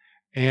doing.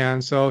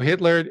 And so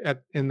Hitler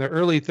in the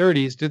early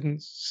 30s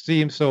didn't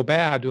seem so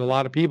bad to a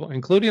lot of people,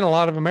 including a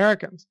lot of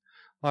Americans.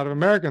 A lot of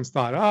Americans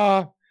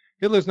thought,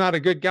 Hitler's not a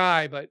good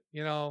guy, but,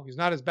 he's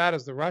not as bad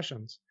as the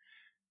Russians.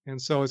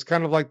 And so it's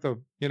kind of like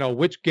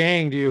which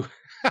gang do you,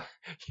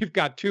 you've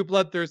got two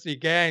bloodthirsty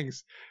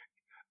gangs.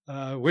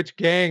 Which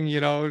gang,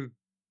 do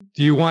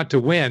you want to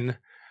win?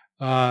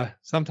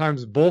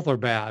 Sometimes both are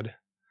bad.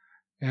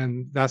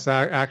 And that's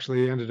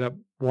actually ended up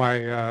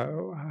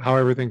how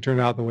everything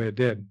turned out the way it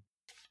did.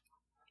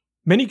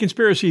 Many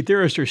conspiracy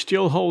theorists are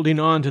still holding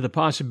on to the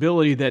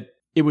possibility that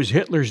it was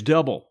Hitler's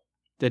double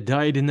that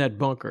died in that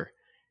bunker.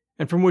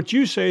 And from what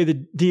you say,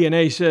 the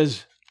DNA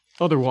says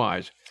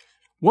otherwise.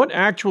 What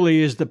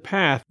actually is the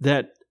path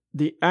that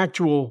the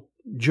actual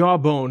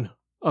jawbone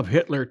of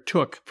Hitler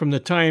took from the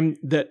time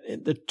that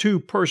the two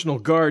personal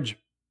guards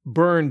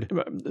burned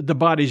the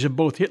bodies of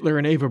both Hitler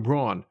and Eva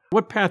Braun.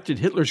 What path did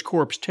Hitler's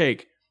corpse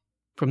take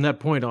from that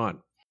point on?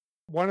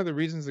 One of the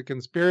reasons the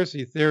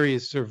conspiracy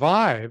theories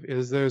survive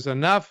is there's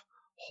enough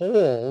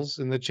holes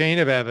in the chain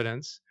of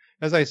evidence.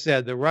 As I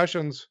said, the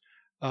Russians,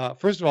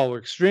 first of all, were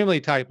extremely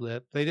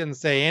tight-lipped. They didn't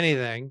say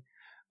anything.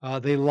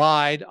 They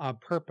lied on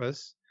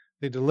purpose.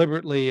 They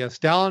deliberately,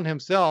 Stalin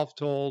himself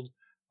told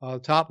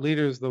top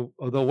leaders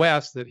of the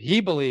West that he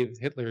believed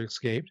Hitler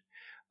escaped.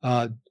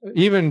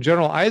 Even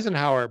General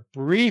Eisenhower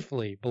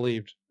briefly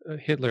believed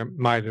Hitler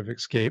might have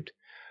escaped.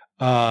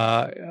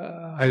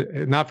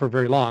 Not for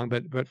very long,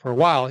 but for a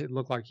while, it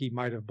looked like he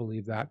might have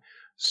believed that.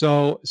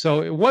 So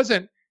it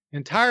wasn't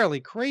entirely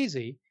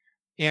crazy.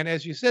 And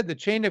as you said, the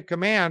chain of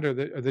command or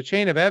the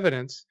chain of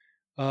evidence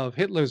of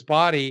Hitler's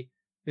body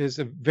is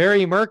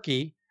very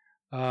murky.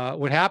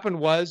 What happened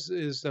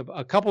is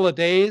a couple of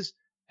days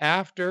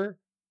after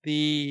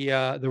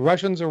the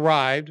Russians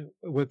arrived,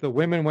 the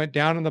women went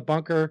down in the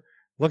bunker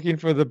looking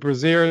for the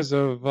brassieres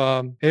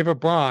of Eva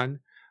Braun.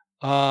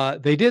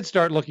 They did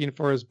start looking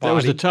for his body. That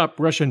was the top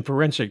Russian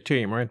forensic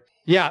team, right?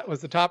 Yeah, it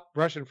was the top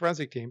Russian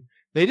forensic team.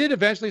 They did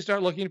eventually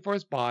start looking for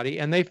his body,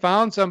 and they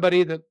found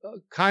somebody that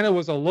kind of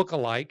was a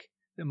look-alike.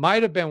 It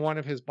might have been one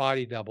of his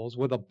body doubles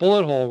with a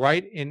bullet hole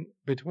right in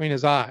between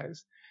his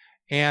eyes.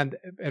 And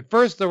at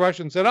first the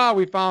Russians said,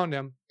 we found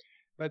him.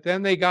 But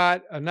then they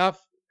got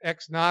enough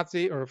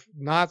ex-Nazi or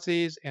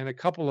Nazis and a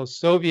couple of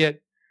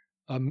Soviet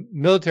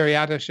military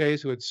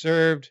attachés who had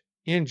served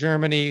in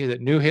Germany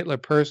that knew Hitler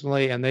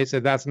personally, and they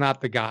said, that's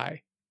not the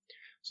guy.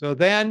 So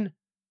then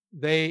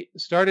they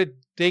started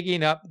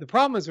digging up. The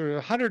problem is there were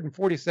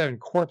 147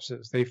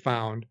 corpses they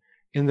found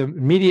in the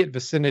immediate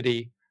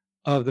vicinity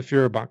of the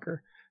Führer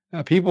bunker.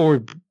 People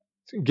were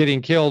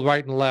getting killed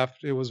right and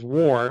left. It was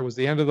war. It was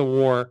the end of the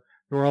war.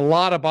 There were a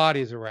lot of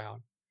bodies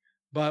around.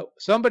 But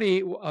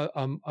somebody,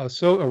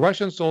 a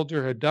Russian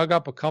soldier had dug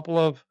up a couple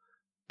of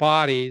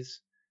bodies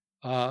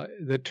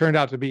that turned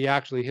out to be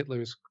actually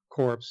Hitler's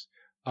corpse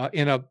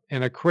in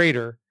a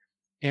crater.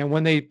 And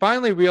when they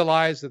finally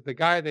realized that the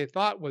guy they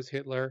thought was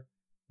Hitler,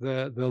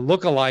 the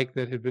look-alike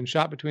that had been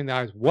shot between the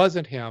eyes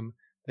wasn't him,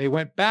 they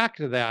went back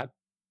to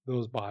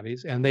those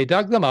bodies and they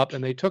dug them up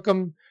and they took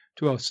them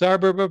to a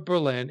suburb of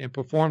Berlin and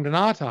performed an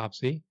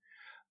autopsy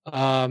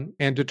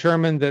and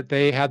determined that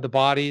they had the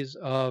bodies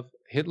of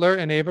Hitler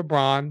and Eva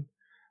Braun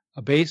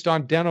based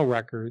on dental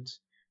records.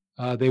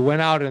 They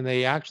went out and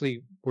they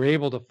actually were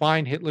able to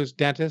find Hitler's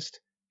dentist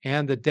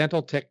and the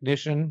dental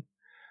technician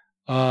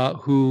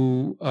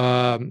who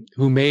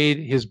made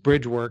his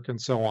bridge work and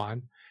so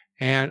on.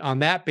 And on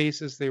that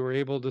basis, they were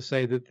able to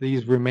say that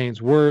these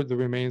remains were the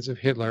remains of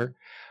Hitler.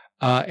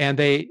 And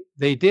they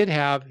did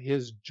have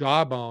his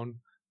jawbone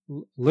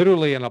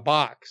literally in a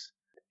box.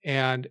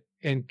 And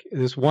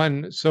this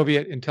one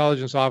Soviet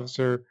intelligence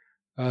officer,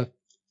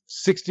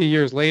 60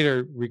 years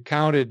later,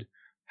 recounted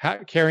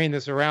carrying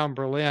this around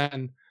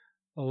Berlin,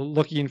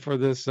 looking for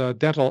this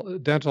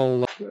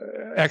dental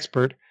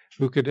expert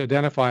who could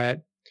identify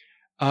it.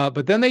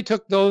 But then they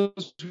took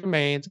those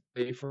remains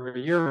for a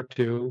year or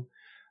two,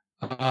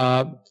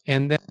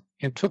 and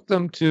took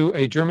them to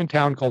a German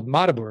town called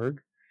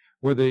Magdeburg,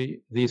 where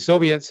the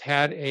Soviets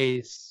had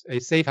a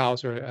safe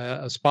house or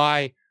a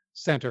spy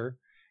center,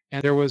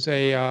 and there was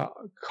a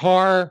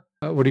car,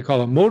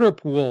 a motor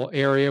pool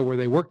area where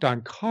they worked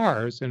on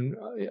cars, and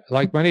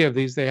like many of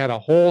these, they had a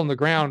hole in the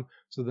ground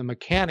so the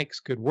mechanics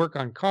could work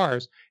on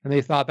cars, and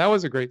they thought that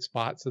was a great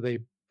spot, so they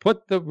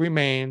put the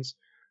remains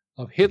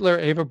of Hitler,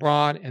 Eva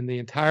Braun, and the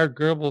entire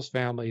Goebbels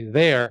family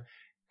there,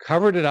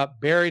 covered it up,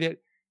 buried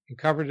it, and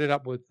covered it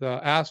up with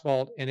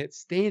asphalt, and it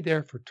stayed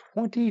there for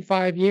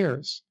 25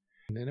 years.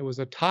 And it was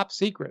a top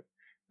secret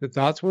that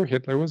that's where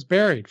Hitler was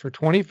buried for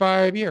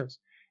 25 years.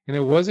 And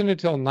it wasn't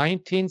until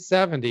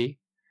 1970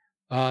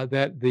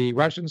 that the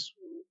Russians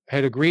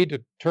had agreed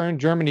to turn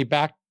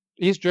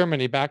East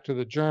Germany back to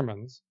the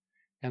Germans,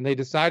 and they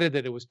decided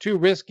that it was too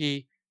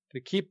risky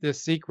to keep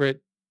this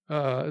secret,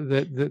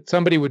 that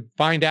somebody would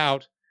find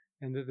out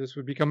and that this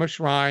would become a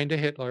shrine to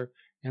Hitler.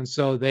 And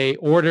so they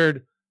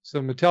ordered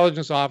some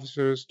intelligence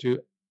officers to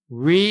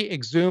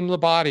re-exhume the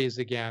bodies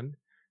again.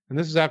 And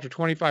this is after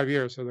 25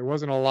 years, so there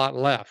wasn't a lot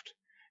left.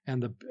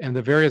 And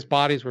the various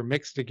bodies were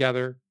mixed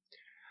together,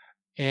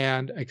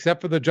 and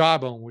except for the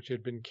jawbone, which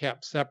had been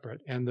kept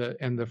separate, and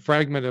the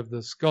fragment of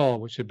the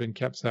skull, which had been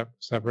kept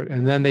separate.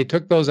 And then they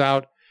took those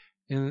out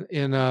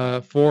in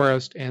a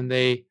forest, and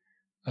they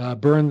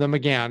burned them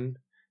again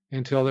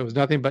until there was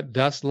nothing but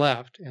dust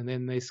left. And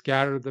then they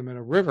scattered them in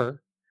a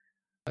river,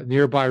 a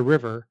nearby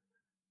river.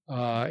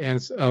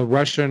 And a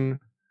Russian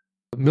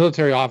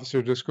military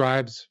officer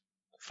describes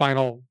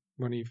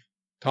when he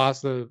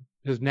tossed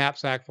his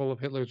knapsack full of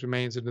Hitler's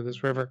remains into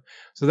this river.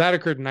 So that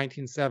occurred in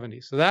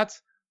 1970. So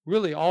that's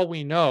really all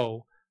we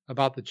know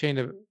about the chain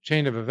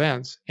of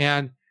events.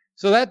 And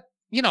so that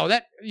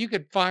you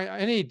could find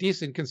any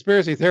decent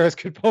conspiracy theorist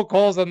could poke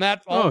holes in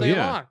that all day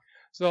long.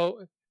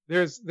 So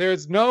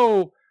there's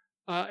no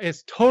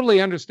it's totally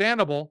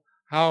understandable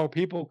how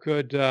people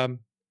could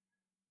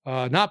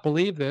not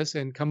believe this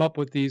and come up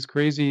with these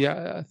crazy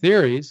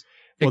theories.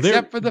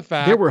 except for the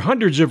fact there were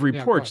hundreds of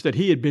reports that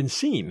he had been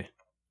seen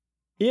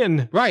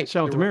in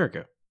South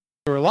America.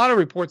 There were a lot of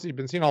reports that he'd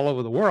been seen all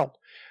over the world.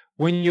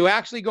 When you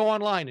actually go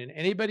online, and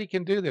anybody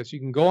can do this, you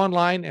can go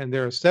online and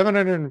there are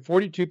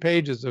 742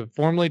 pages of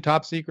formerly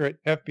top secret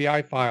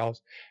FBI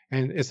files.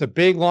 And it's a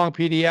big, long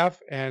PDF,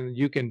 and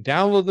you can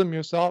download them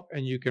yourself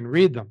and you can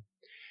read them.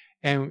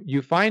 And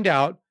you find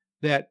out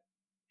that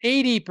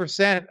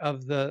 80%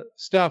 of the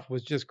stuff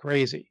was just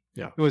crazy.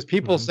 Yeah. It was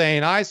people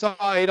saying, I saw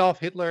Adolf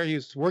Hitler. He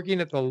was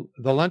working at the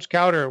lunch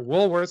counter at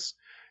Woolworths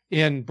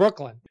in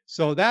Brooklyn.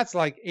 So that's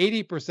like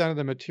 80% of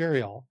the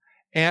material.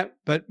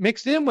 But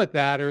mixed in with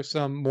that are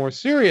some more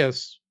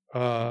serious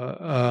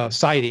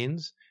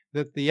sightings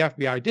that the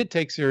FBI did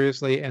take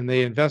seriously, and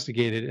they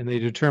investigated, and they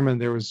determined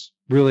there was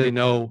really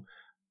no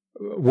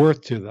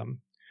worth to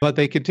them. But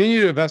they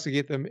continued to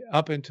investigate them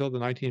up until the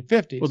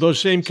 1950s. Well, those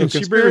same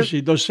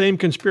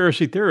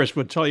conspiracy theorists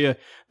would tell you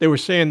they were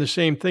saying the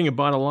same thing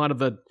about a lot of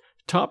the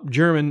top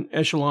German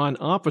echelon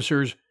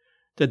officers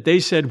that they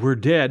said were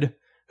dead,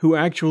 who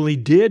actually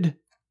did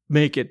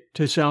make it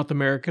to South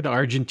America, to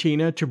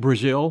Argentina, to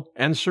Brazil,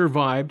 and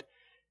survived.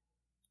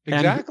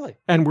 Exactly.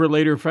 And were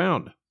later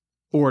found,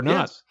 or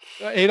not.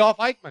 Yes. Adolf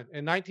Eichmann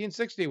in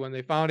 1960, when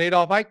they found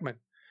Adolf Eichmann,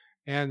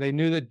 and they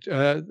knew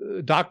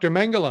that Dr.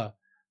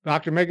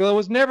 Mengele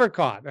was never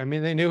caught. I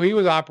mean, they knew he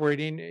was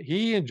operating.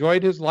 He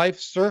enjoyed his life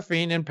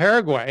surfing in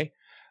Paraguay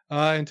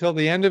until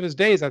the end of his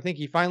days. I think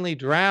he finally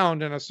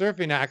drowned in a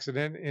surfing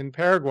accident in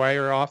Paraguay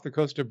or off the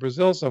coast of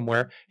Brazil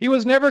somewhere. He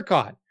was never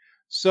caught.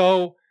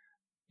 So,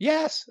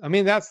 yes, I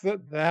mean that's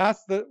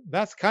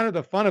kind of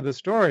the fun of the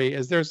story.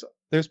 Is there's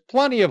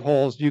plenty of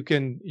holes you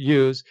can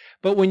use,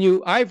 but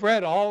I've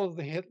read all of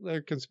the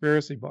Hitler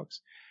conspiracy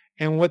books,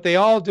 and what they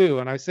all do,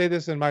 and I say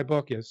this in my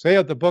book, is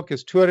say the book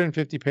is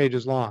 250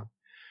 pages long.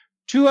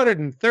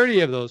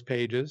 230 of those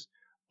pages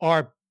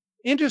are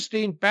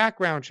interesting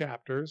background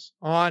chapters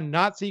on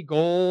Nazi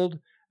gold,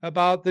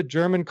 about the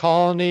German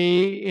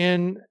colony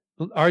in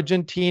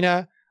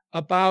Argentina,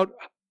 about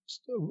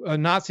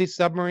Nazi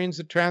submarines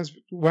that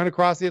went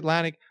across the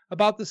Atlantic,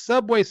 about the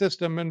subway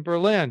system in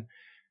Berlin.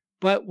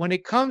 But when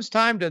it comes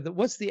time to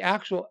what's the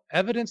actual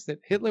evidence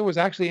that Hitler was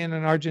actually in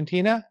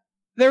Argentina,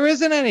 there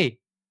isn't any.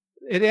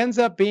 It ends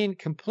up being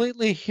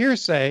completely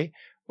hearsay.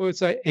 Where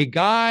it's a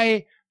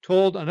guy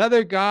told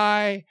another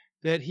guy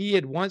that he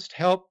had once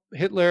helped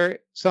Hitler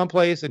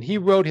someplace, and he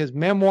wrote his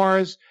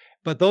memoirs,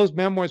 but those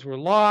memoirs were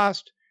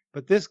lost.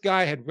 But this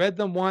guy had read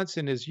them once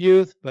in his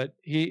youth, but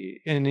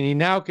he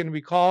now can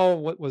recall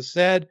what was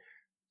said.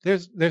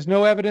 There's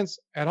no evidence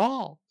at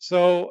all.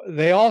 So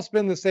they all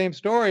spin the same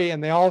story,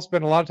 and they all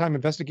spend a lot of time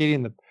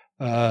investigating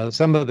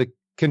some of the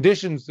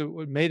conditions that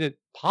made it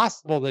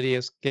possible that he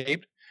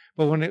escaped.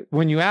 But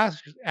when you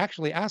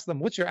actually ask them,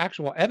 what's your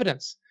actual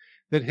evidence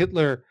that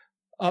Hitler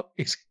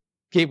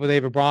escaped with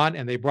Eva Braun,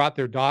 and they brought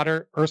their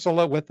daughter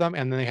Ursula with them,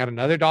 and then they had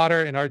another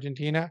daughter in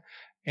Argentina,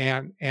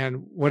 and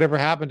whatever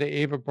happened to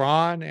Eva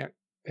Braun,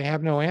 they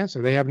have no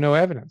answer. They have no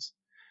evidence.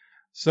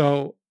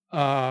 So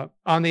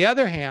on the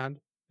other hand,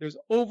 there's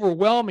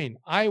overwhelming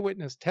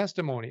eyewitness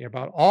testimony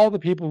about all the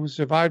people who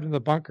survived in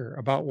the bunker,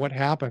 about what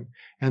happened.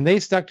 And they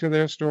stuck to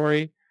their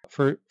story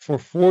for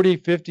 40,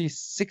 50,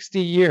 60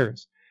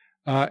 years.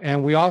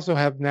 And we also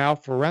have now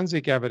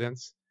forensic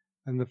evidence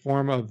in the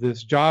form of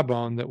this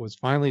jawbone that was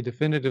finally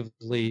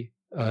definitively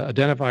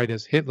identified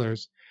as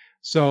Hitler's.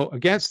 So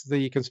against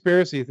the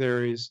conspiracy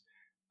theories,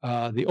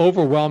 the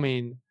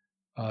overwhelming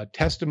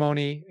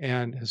testimony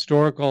and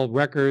historical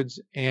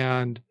records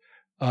and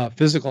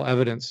physical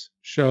evidence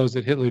shows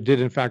that Hitler did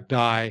in fact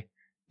die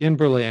in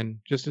Berlin,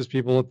 just as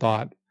people had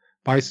thought,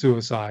 by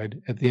suicide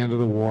at the end of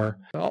the war.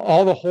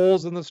 All the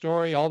holes in the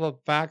story, all the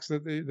facts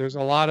that there's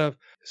a lot of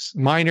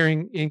minor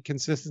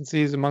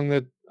inconsistencies among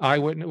what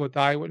the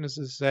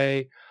eyewitnesses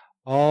say,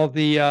 all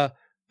the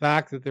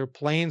fact that their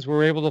planes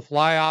were able to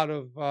fly out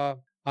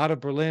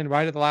of Berlin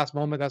right at the last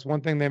moment. That's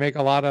one thing they make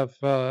a lot of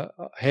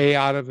hay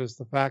out of, is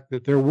the fact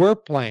that there were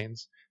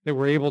planes that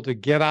were able to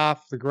get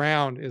off the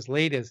ground as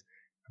late as,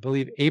 I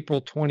believe,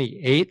 April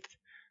 28th.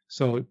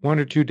 So 1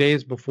 or 2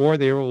 days before,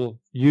 they will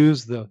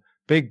use the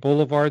big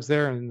boulevards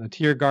there in the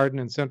Tiergarten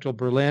in central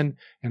Berlin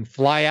and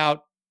fly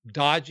out,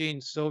 dodging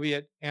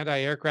Soviet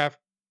anti-aircraft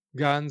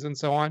guns and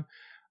so on.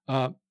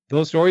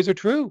 Those stories are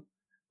true,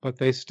 but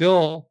they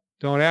still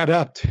don't add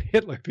up to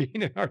Hitler being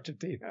in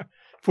Argentina.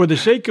 For the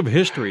sake of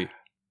history,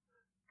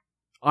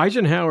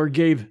 Eisenhower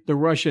gave the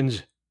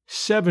Russians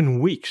 7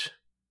 weeks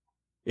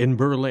in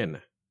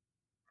Berlin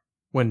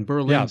when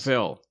Berlin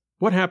fell.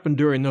 What happened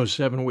during those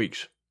 7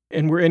 weeks?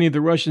 And were any of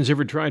the Russians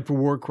ever tried for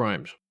war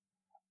crimes?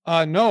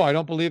 No, I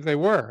don't believe they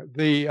were.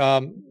 As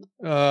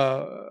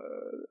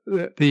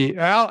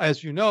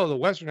you know, the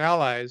Western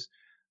Allies,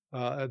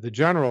 the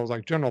generals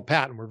like General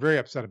Patton, were very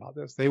upset about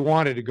this. They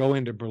wanted to go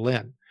into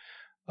Berlin,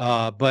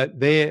 but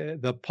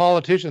the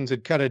politicians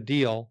had cut a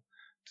deal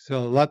to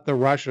let the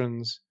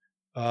Russians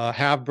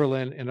have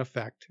Berlin in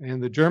effect,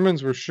 and the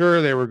Germans were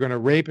sure they were going to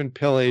rape and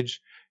pillage,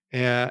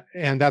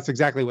 and that's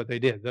exactly what they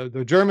did.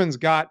 The Germans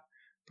got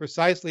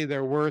precisely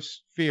their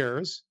worst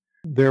fears.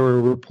 There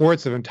were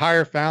reports of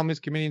entire families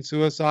committing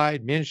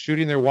suicide, men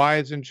shooting their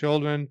wives and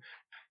children,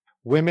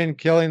 women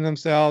killing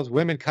themselves,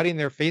 women cutting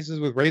their faces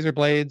with razor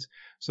blades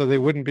so they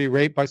wouldn't be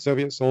raped by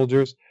Soviet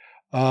soldiers.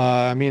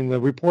 The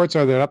reports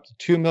are that up to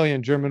 2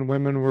 million German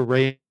women were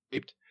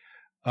raped.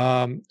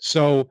 They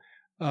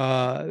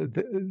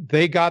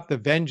got the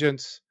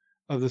vengeance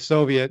of the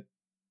Soviet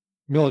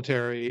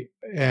military,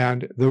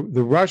 and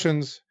the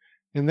Russians,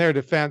 in their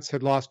defense,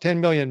 had lost 10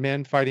 million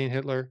men fighting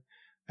Hitler,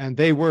 and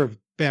they were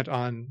bent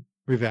on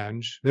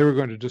revenge. They were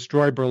going to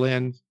destroy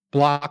Berlin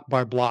block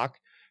by block,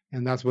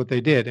 and that's what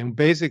they did. And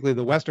basically,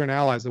 the Western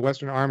allies, the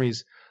Western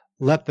armies,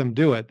 let them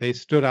do it. They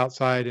stood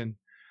outside, and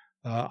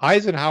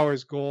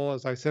Eisenhower's goal,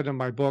 as I said in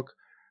my book,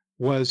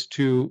 was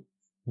to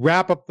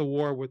wrap up the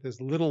war with as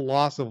little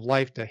loss of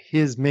life to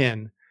his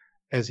men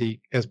as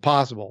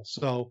possible.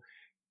 So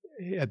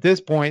at this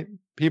point,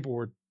 people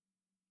were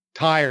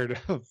tired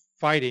of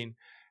fighting,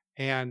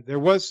 and there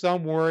was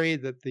some worry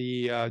that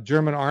the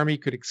German army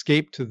could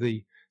escape to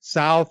the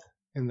south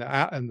in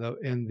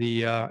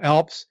the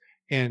Alps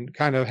and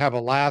kind of have a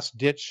last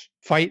ditch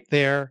fight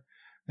there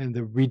in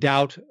the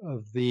redoubt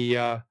of the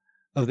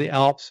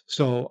Alps.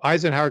 So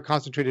Eisenhower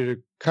concentrated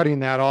on cutting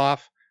that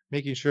off,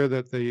 making sure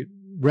that the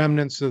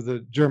remnants of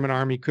the German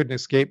army couldn't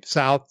escape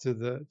south to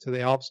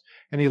the Alps,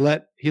 and he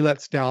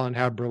let Stalin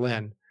have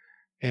Berlin,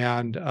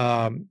 and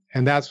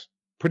that's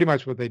pretty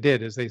much what they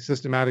did. Is they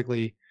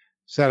systematically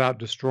set out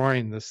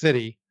destroying the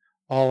city.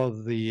 All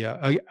of the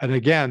and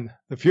again,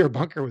 the Fuhrer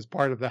bunker was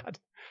part of that.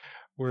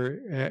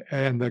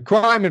 And the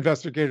crime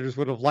investigators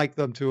would have liked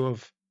them to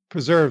have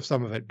preserved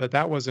some of it, but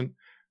that was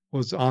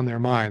on their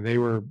mind. They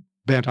were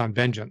bent on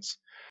vengeance.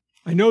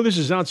 I know this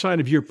is outside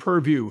of your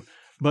purview,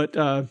 but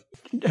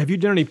have you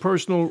done any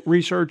personal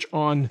research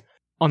on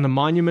the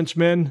monuments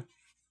men,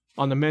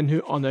 on the men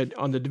who on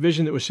the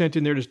division that was sent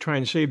in there to try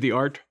and save the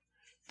art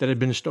that had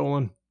been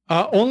stolen?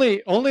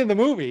 Only in the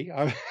movie.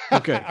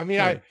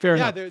 Okay. Fair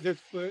enough.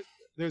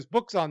 There's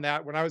books on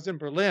that. When I was in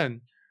Berlin,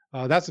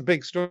 that's a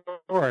big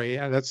story,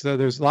 and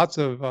there's lots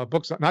of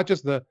books, not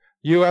just the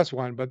U.S.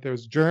 one, but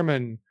there's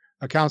German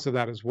accounts of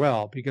that as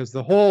well. Because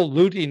the whole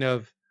looting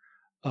of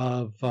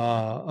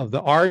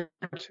the art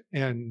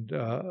and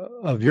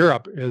of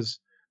Europe is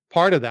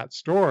part of that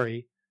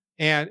story,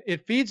 and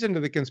it feeds into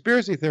the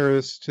conspiracy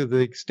theorists to the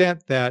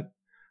extent that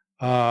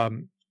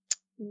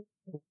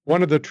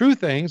one of the true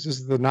things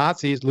is the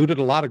Nazis looted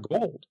a lot of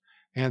gold,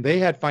 and they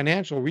had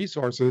financial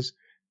resources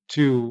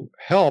to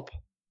help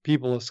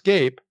people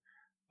escape.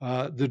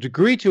 The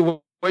degree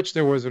to which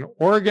there was an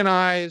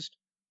organized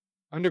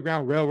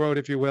underground railroad,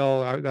 if you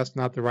will, that's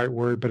not the right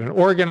word, but an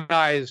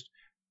organized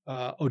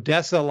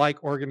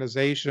Odessa-like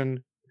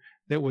organization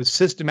that was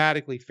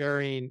systematically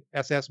ferrying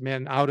SS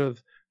men out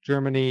of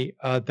Germany,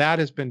 that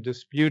has been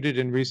disputed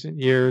in recent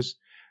years.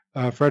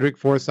 Frederick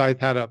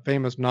Forsyth had a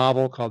famous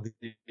novel called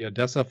The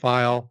Odessa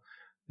File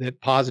that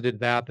posited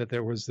that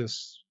there was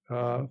this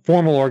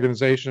formal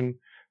organization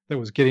that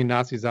was getting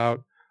Nazis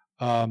out.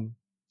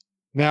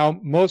 Now,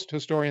 most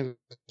historians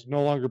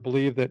no longer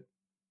believe that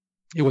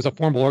it was a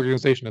formal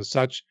organization as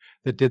such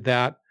that did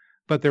that,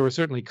 but there were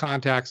certainly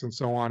contacts and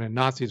so on, and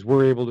Nazis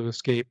were able to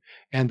escape,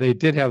 and they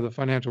did have the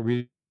financial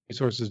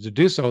resources to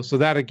do so. So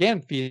that,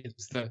 again,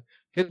 feeds the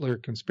Hitler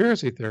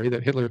conspiracy theory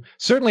that Hitler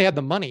certainly had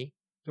the money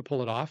to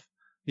pull it off.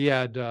 He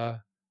had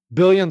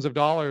billions of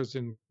dollars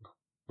in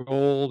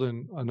gold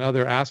and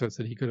other assets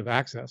that he could have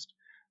accessed.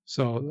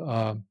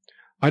 So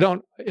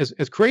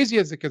as crazy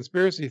as the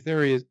conspiracy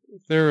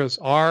theorists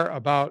are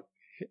about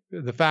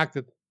the fact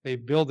that they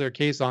build their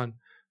case on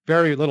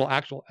very little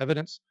actual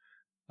evidence,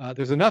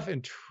 there's enough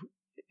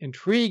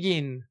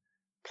intriguing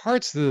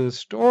parts of the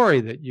story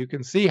that you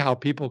can see how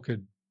people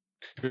could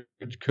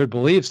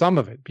believe some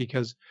of it,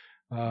 because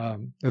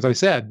as I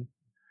said,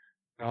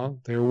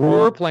 there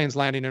were planes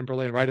landing in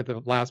Berlin right at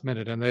the last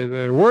minute, and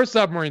there were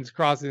submarines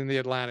crossing the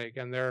Atlantic,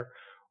 and there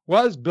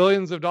was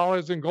billions of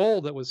dollars in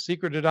gold that was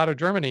secreted out of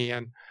Germany,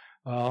 and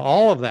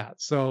all of that.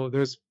 So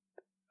there's,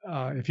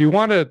 if you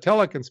want to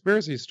tell a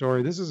conspiracy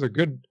story, this is a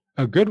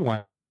good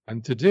one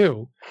to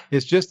do.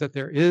 It's just that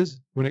there is,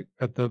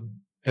 at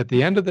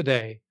the end of the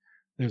day,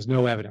 there's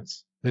no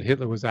evidence that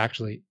Hitler was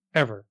actually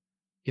ever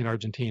in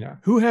Argentina.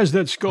 Who has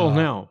that skull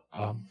now?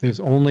 There's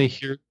only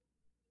here.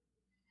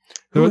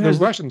 The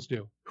Russians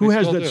do. Who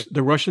has that?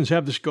 The Russians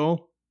have the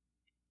skull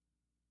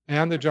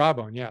and the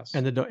jawbone, yes,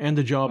 and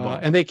the jawbone,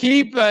 and they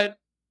keep it.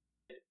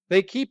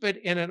 They keep it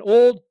in an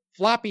old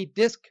floppy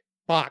disk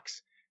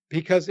box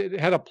because it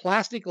had a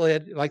plastic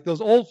lid, like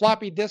those old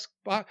floppy disk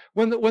box.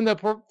 When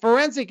the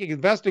forensic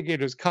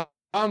investigators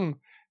come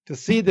to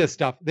see this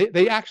stuff,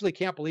 they actually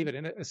can't believe it.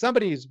 And as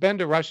somebody who's been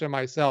to Russia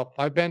myself,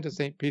 I've been to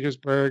St.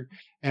 Petersburg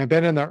and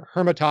been in the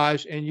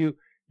Hermitage, and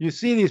you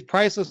see these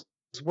priceless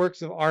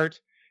works of art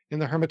in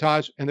the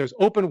Hermitage, and there's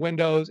open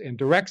windows and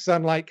direct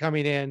sunlight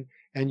coming in,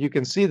 and you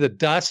can see the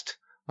dust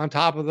on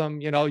top of them.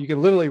 You can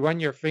literally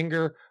run your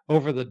finger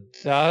over the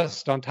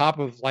dust on top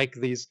of like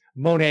these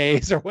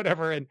Monets or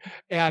whatever,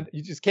 and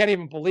you just can't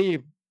even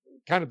believe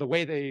kind of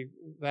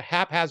the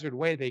haphazard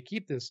way they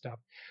keep this stuff.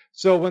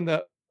 So when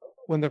the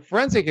when the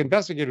forensic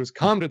investigators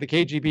come to the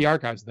KGB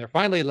archives, they're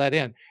finally let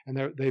in,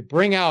 and they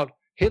bring out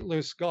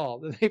Hitler's skull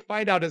that they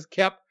find out is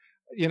kept,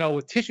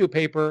 with tissue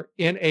paper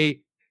in a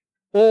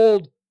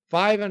old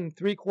 5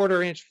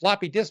 3/4 inch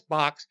floppy disk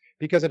box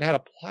because it had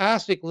a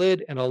plastic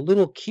lid and a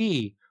little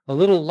key, a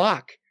little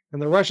lock,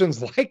 and the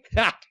Russians like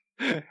that,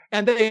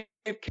 and they've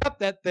kept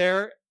that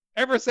there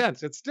ever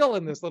since. It's still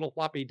in this little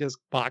floppy disk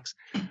box.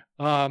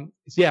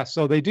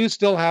 So they do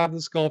still have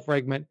the skull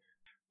fragment.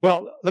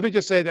 Well, let me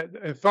just say that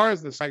as far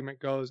as the fragment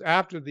goes,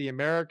 after the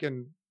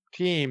American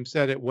team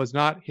said it was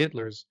not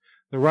Hitler's,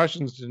 the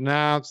Russians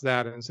denounced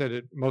that and said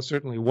it most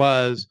certainly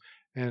was,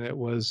 and it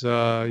was,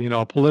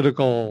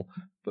 political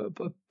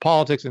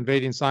politics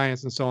invading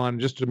science and so on,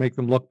 just to make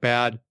them look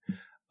bad.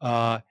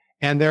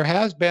 And there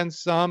has been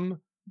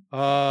some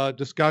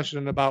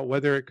discussion about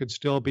whether it could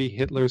still be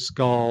Hitler's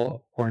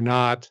skull or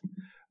not,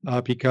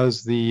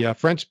 because the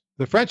French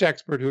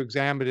expert who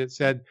examined it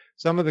said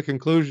some of the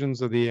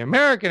conclusions of the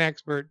American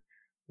expert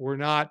were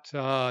not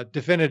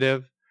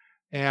definitive.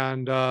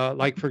 And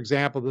like, for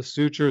example, the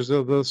sutures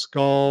of the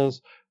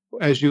skulls,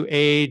 as you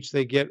age,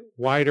 they get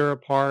wider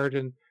apart.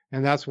 And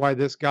that's why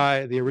this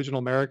guy, the original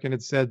American,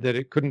 had said that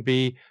it couldn't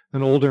be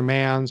an older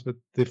man's, but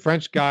the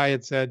French guy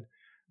had said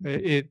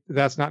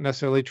that's not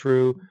necessarily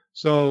true.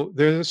 So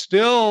there's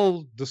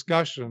still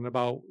discussion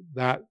about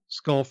that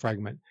skull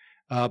fragment.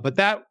 But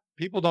that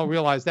people don't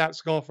realize that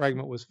skull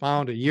fragment was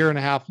found a year and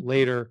a half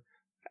later,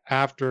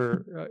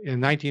 after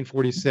in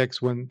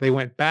 1946, when they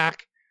went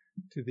back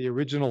to the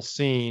original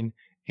scene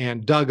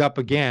and dug up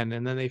again,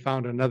 and then they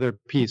found another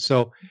piece.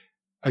 So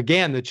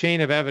again, the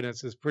chain of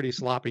evidence is pretty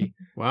sloppy.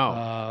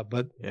 Wow.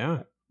 But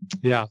yeah,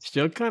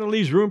 still kind of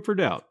leaves room for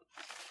doubt.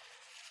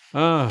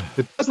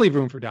 It does leave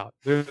room for doubt.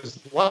 There's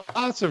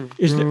lots of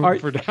room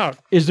for doubt.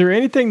 Is there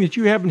anything that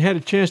you haven't had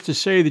a chance to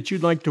say that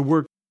you'd like to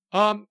work?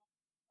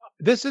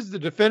 This is the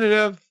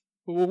definitive.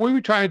 What we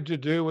were trying to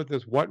do with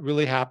this What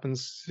Really Happened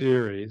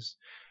series,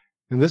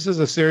 and this is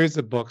a series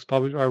of books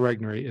published by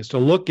Regnery, is to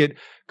look at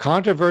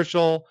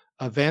controversial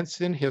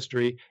events in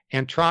history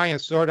and try and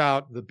sort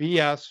out the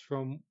BS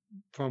from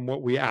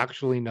what we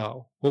actually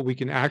know, what we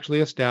can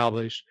actually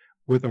establish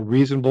with a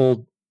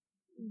reasonable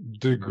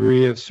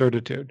degree of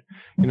certitude.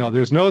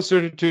 There's no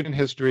certitude in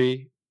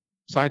history,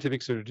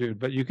 scientific certitude,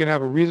 but you can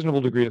have a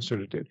reasonable degree of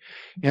certitude.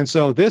 And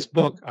so this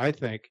book, I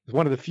think, is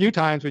one of the few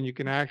times when you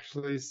can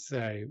actually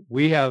say,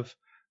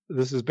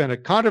 this has been a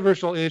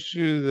controversial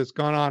issue that's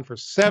gone on for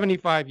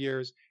 75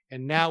 years,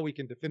 and now we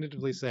can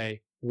definitively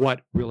say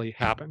what really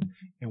happened.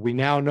 And we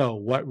now know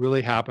what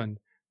really happened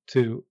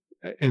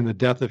in the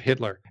death of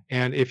Hitler.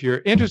 And if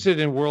you're interested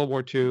in World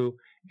War II,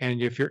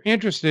 and if you're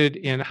interested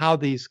in how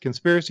these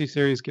conspiracy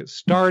theories get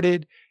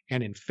started,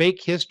 and in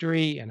fake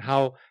history, and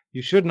how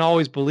you shouldn't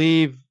always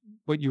believe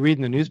what you read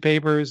in the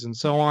newspapers and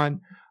so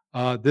on,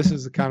 this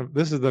is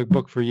the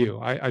book for you.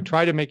 I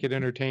try to make it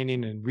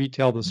entertaining and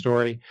retell the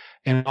story,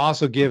 and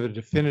also give a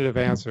definitive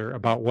answer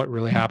about what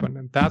really happened.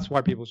 And that's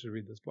why people should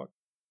read this book.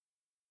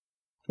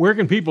 Where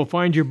can people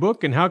find your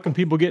book, and how can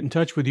people get in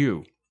touch with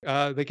you?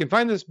 They can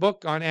find this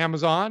book on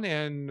Amazon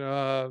and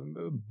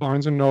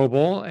Barnes &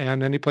 Noble,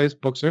 and any place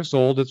books are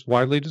sold. It's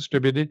widely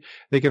distributed.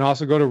 They can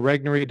also go to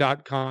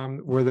Regnery.com,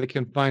 where they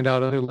can find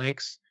out other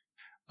links.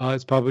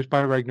 It's published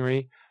by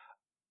Regnery.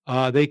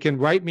 They can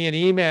write me an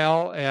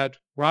email at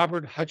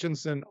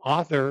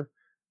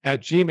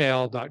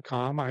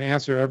roberthutchinsonauthor@gmail.com. I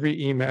answer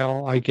every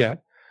email I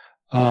get.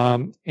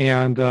 So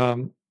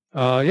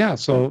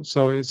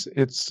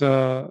it's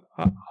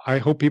I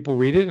hope people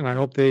read it, and I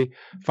hope they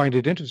find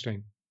it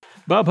interesting.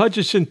 Bob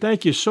Hutchinson,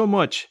 thank you so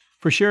much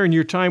for sharing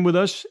your time with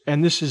us.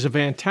 And this is a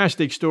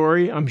fantastic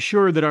story. I'm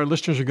sure that our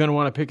listeners are going to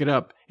want to pick it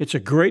up. It's a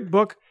great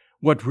book.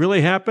 What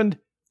Really Happened?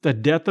 The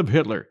Death of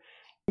Hitler.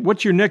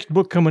 What's your next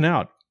book coming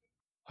out?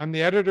 I'm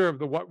the editor of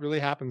the What Really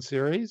Happened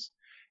series,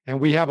 and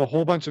we have a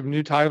whole bunch of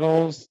new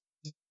titles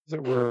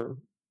that we're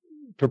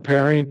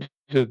preparing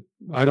to.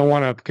 I don't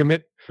want to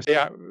commit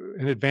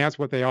in advance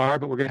what they are,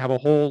 but we're going to have a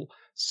whole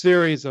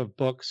series of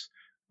books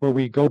where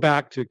we go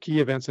back to key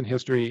events in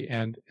history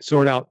and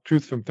sort out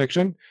truth from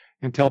fiction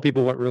and tell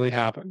people what really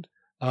happened.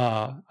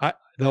 The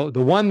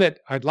one that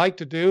I'd like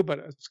to do, but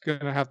it's going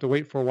to have to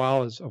wait for a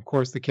while, is, of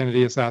course, the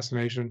Kennedy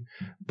assassination.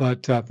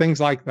 But things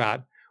like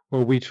that,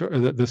 where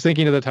the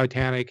sinking of the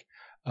Titanic,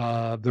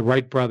 the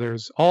Wright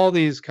brothers, all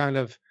these kind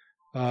of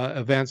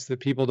events that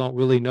people don't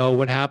really know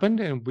what happened,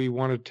 and we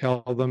want to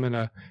tell them in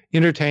a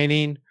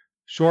entertaining,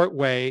 short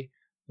way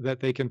that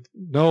they can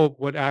know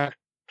what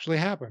actually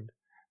happened.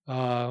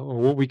 Or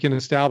what we can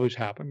establish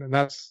happened. And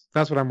that's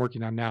what I'm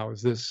working on now,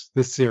 is this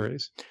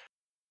series.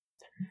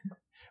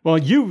 Well,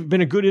 you've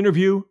been a good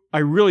interview. I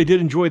really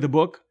did enjoy the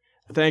book.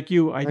 Thank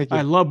you. Thank you.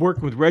 I love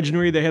working with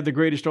Regnery. They have the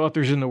greatest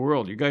authors in the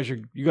world. You guys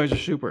are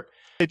super.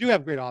 They do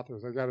have great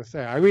authors, I've got to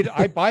say.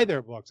 I buy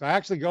their books. I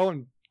actually go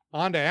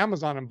onto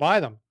Amazon and buy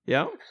them.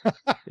 Yeah.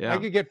 I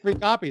could get free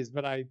copies,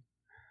 but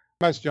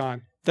Thanks,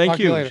 John. Thank Talk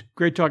to you. you later.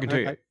 Great talking to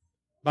you.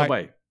 Bye.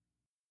 Bye-bye.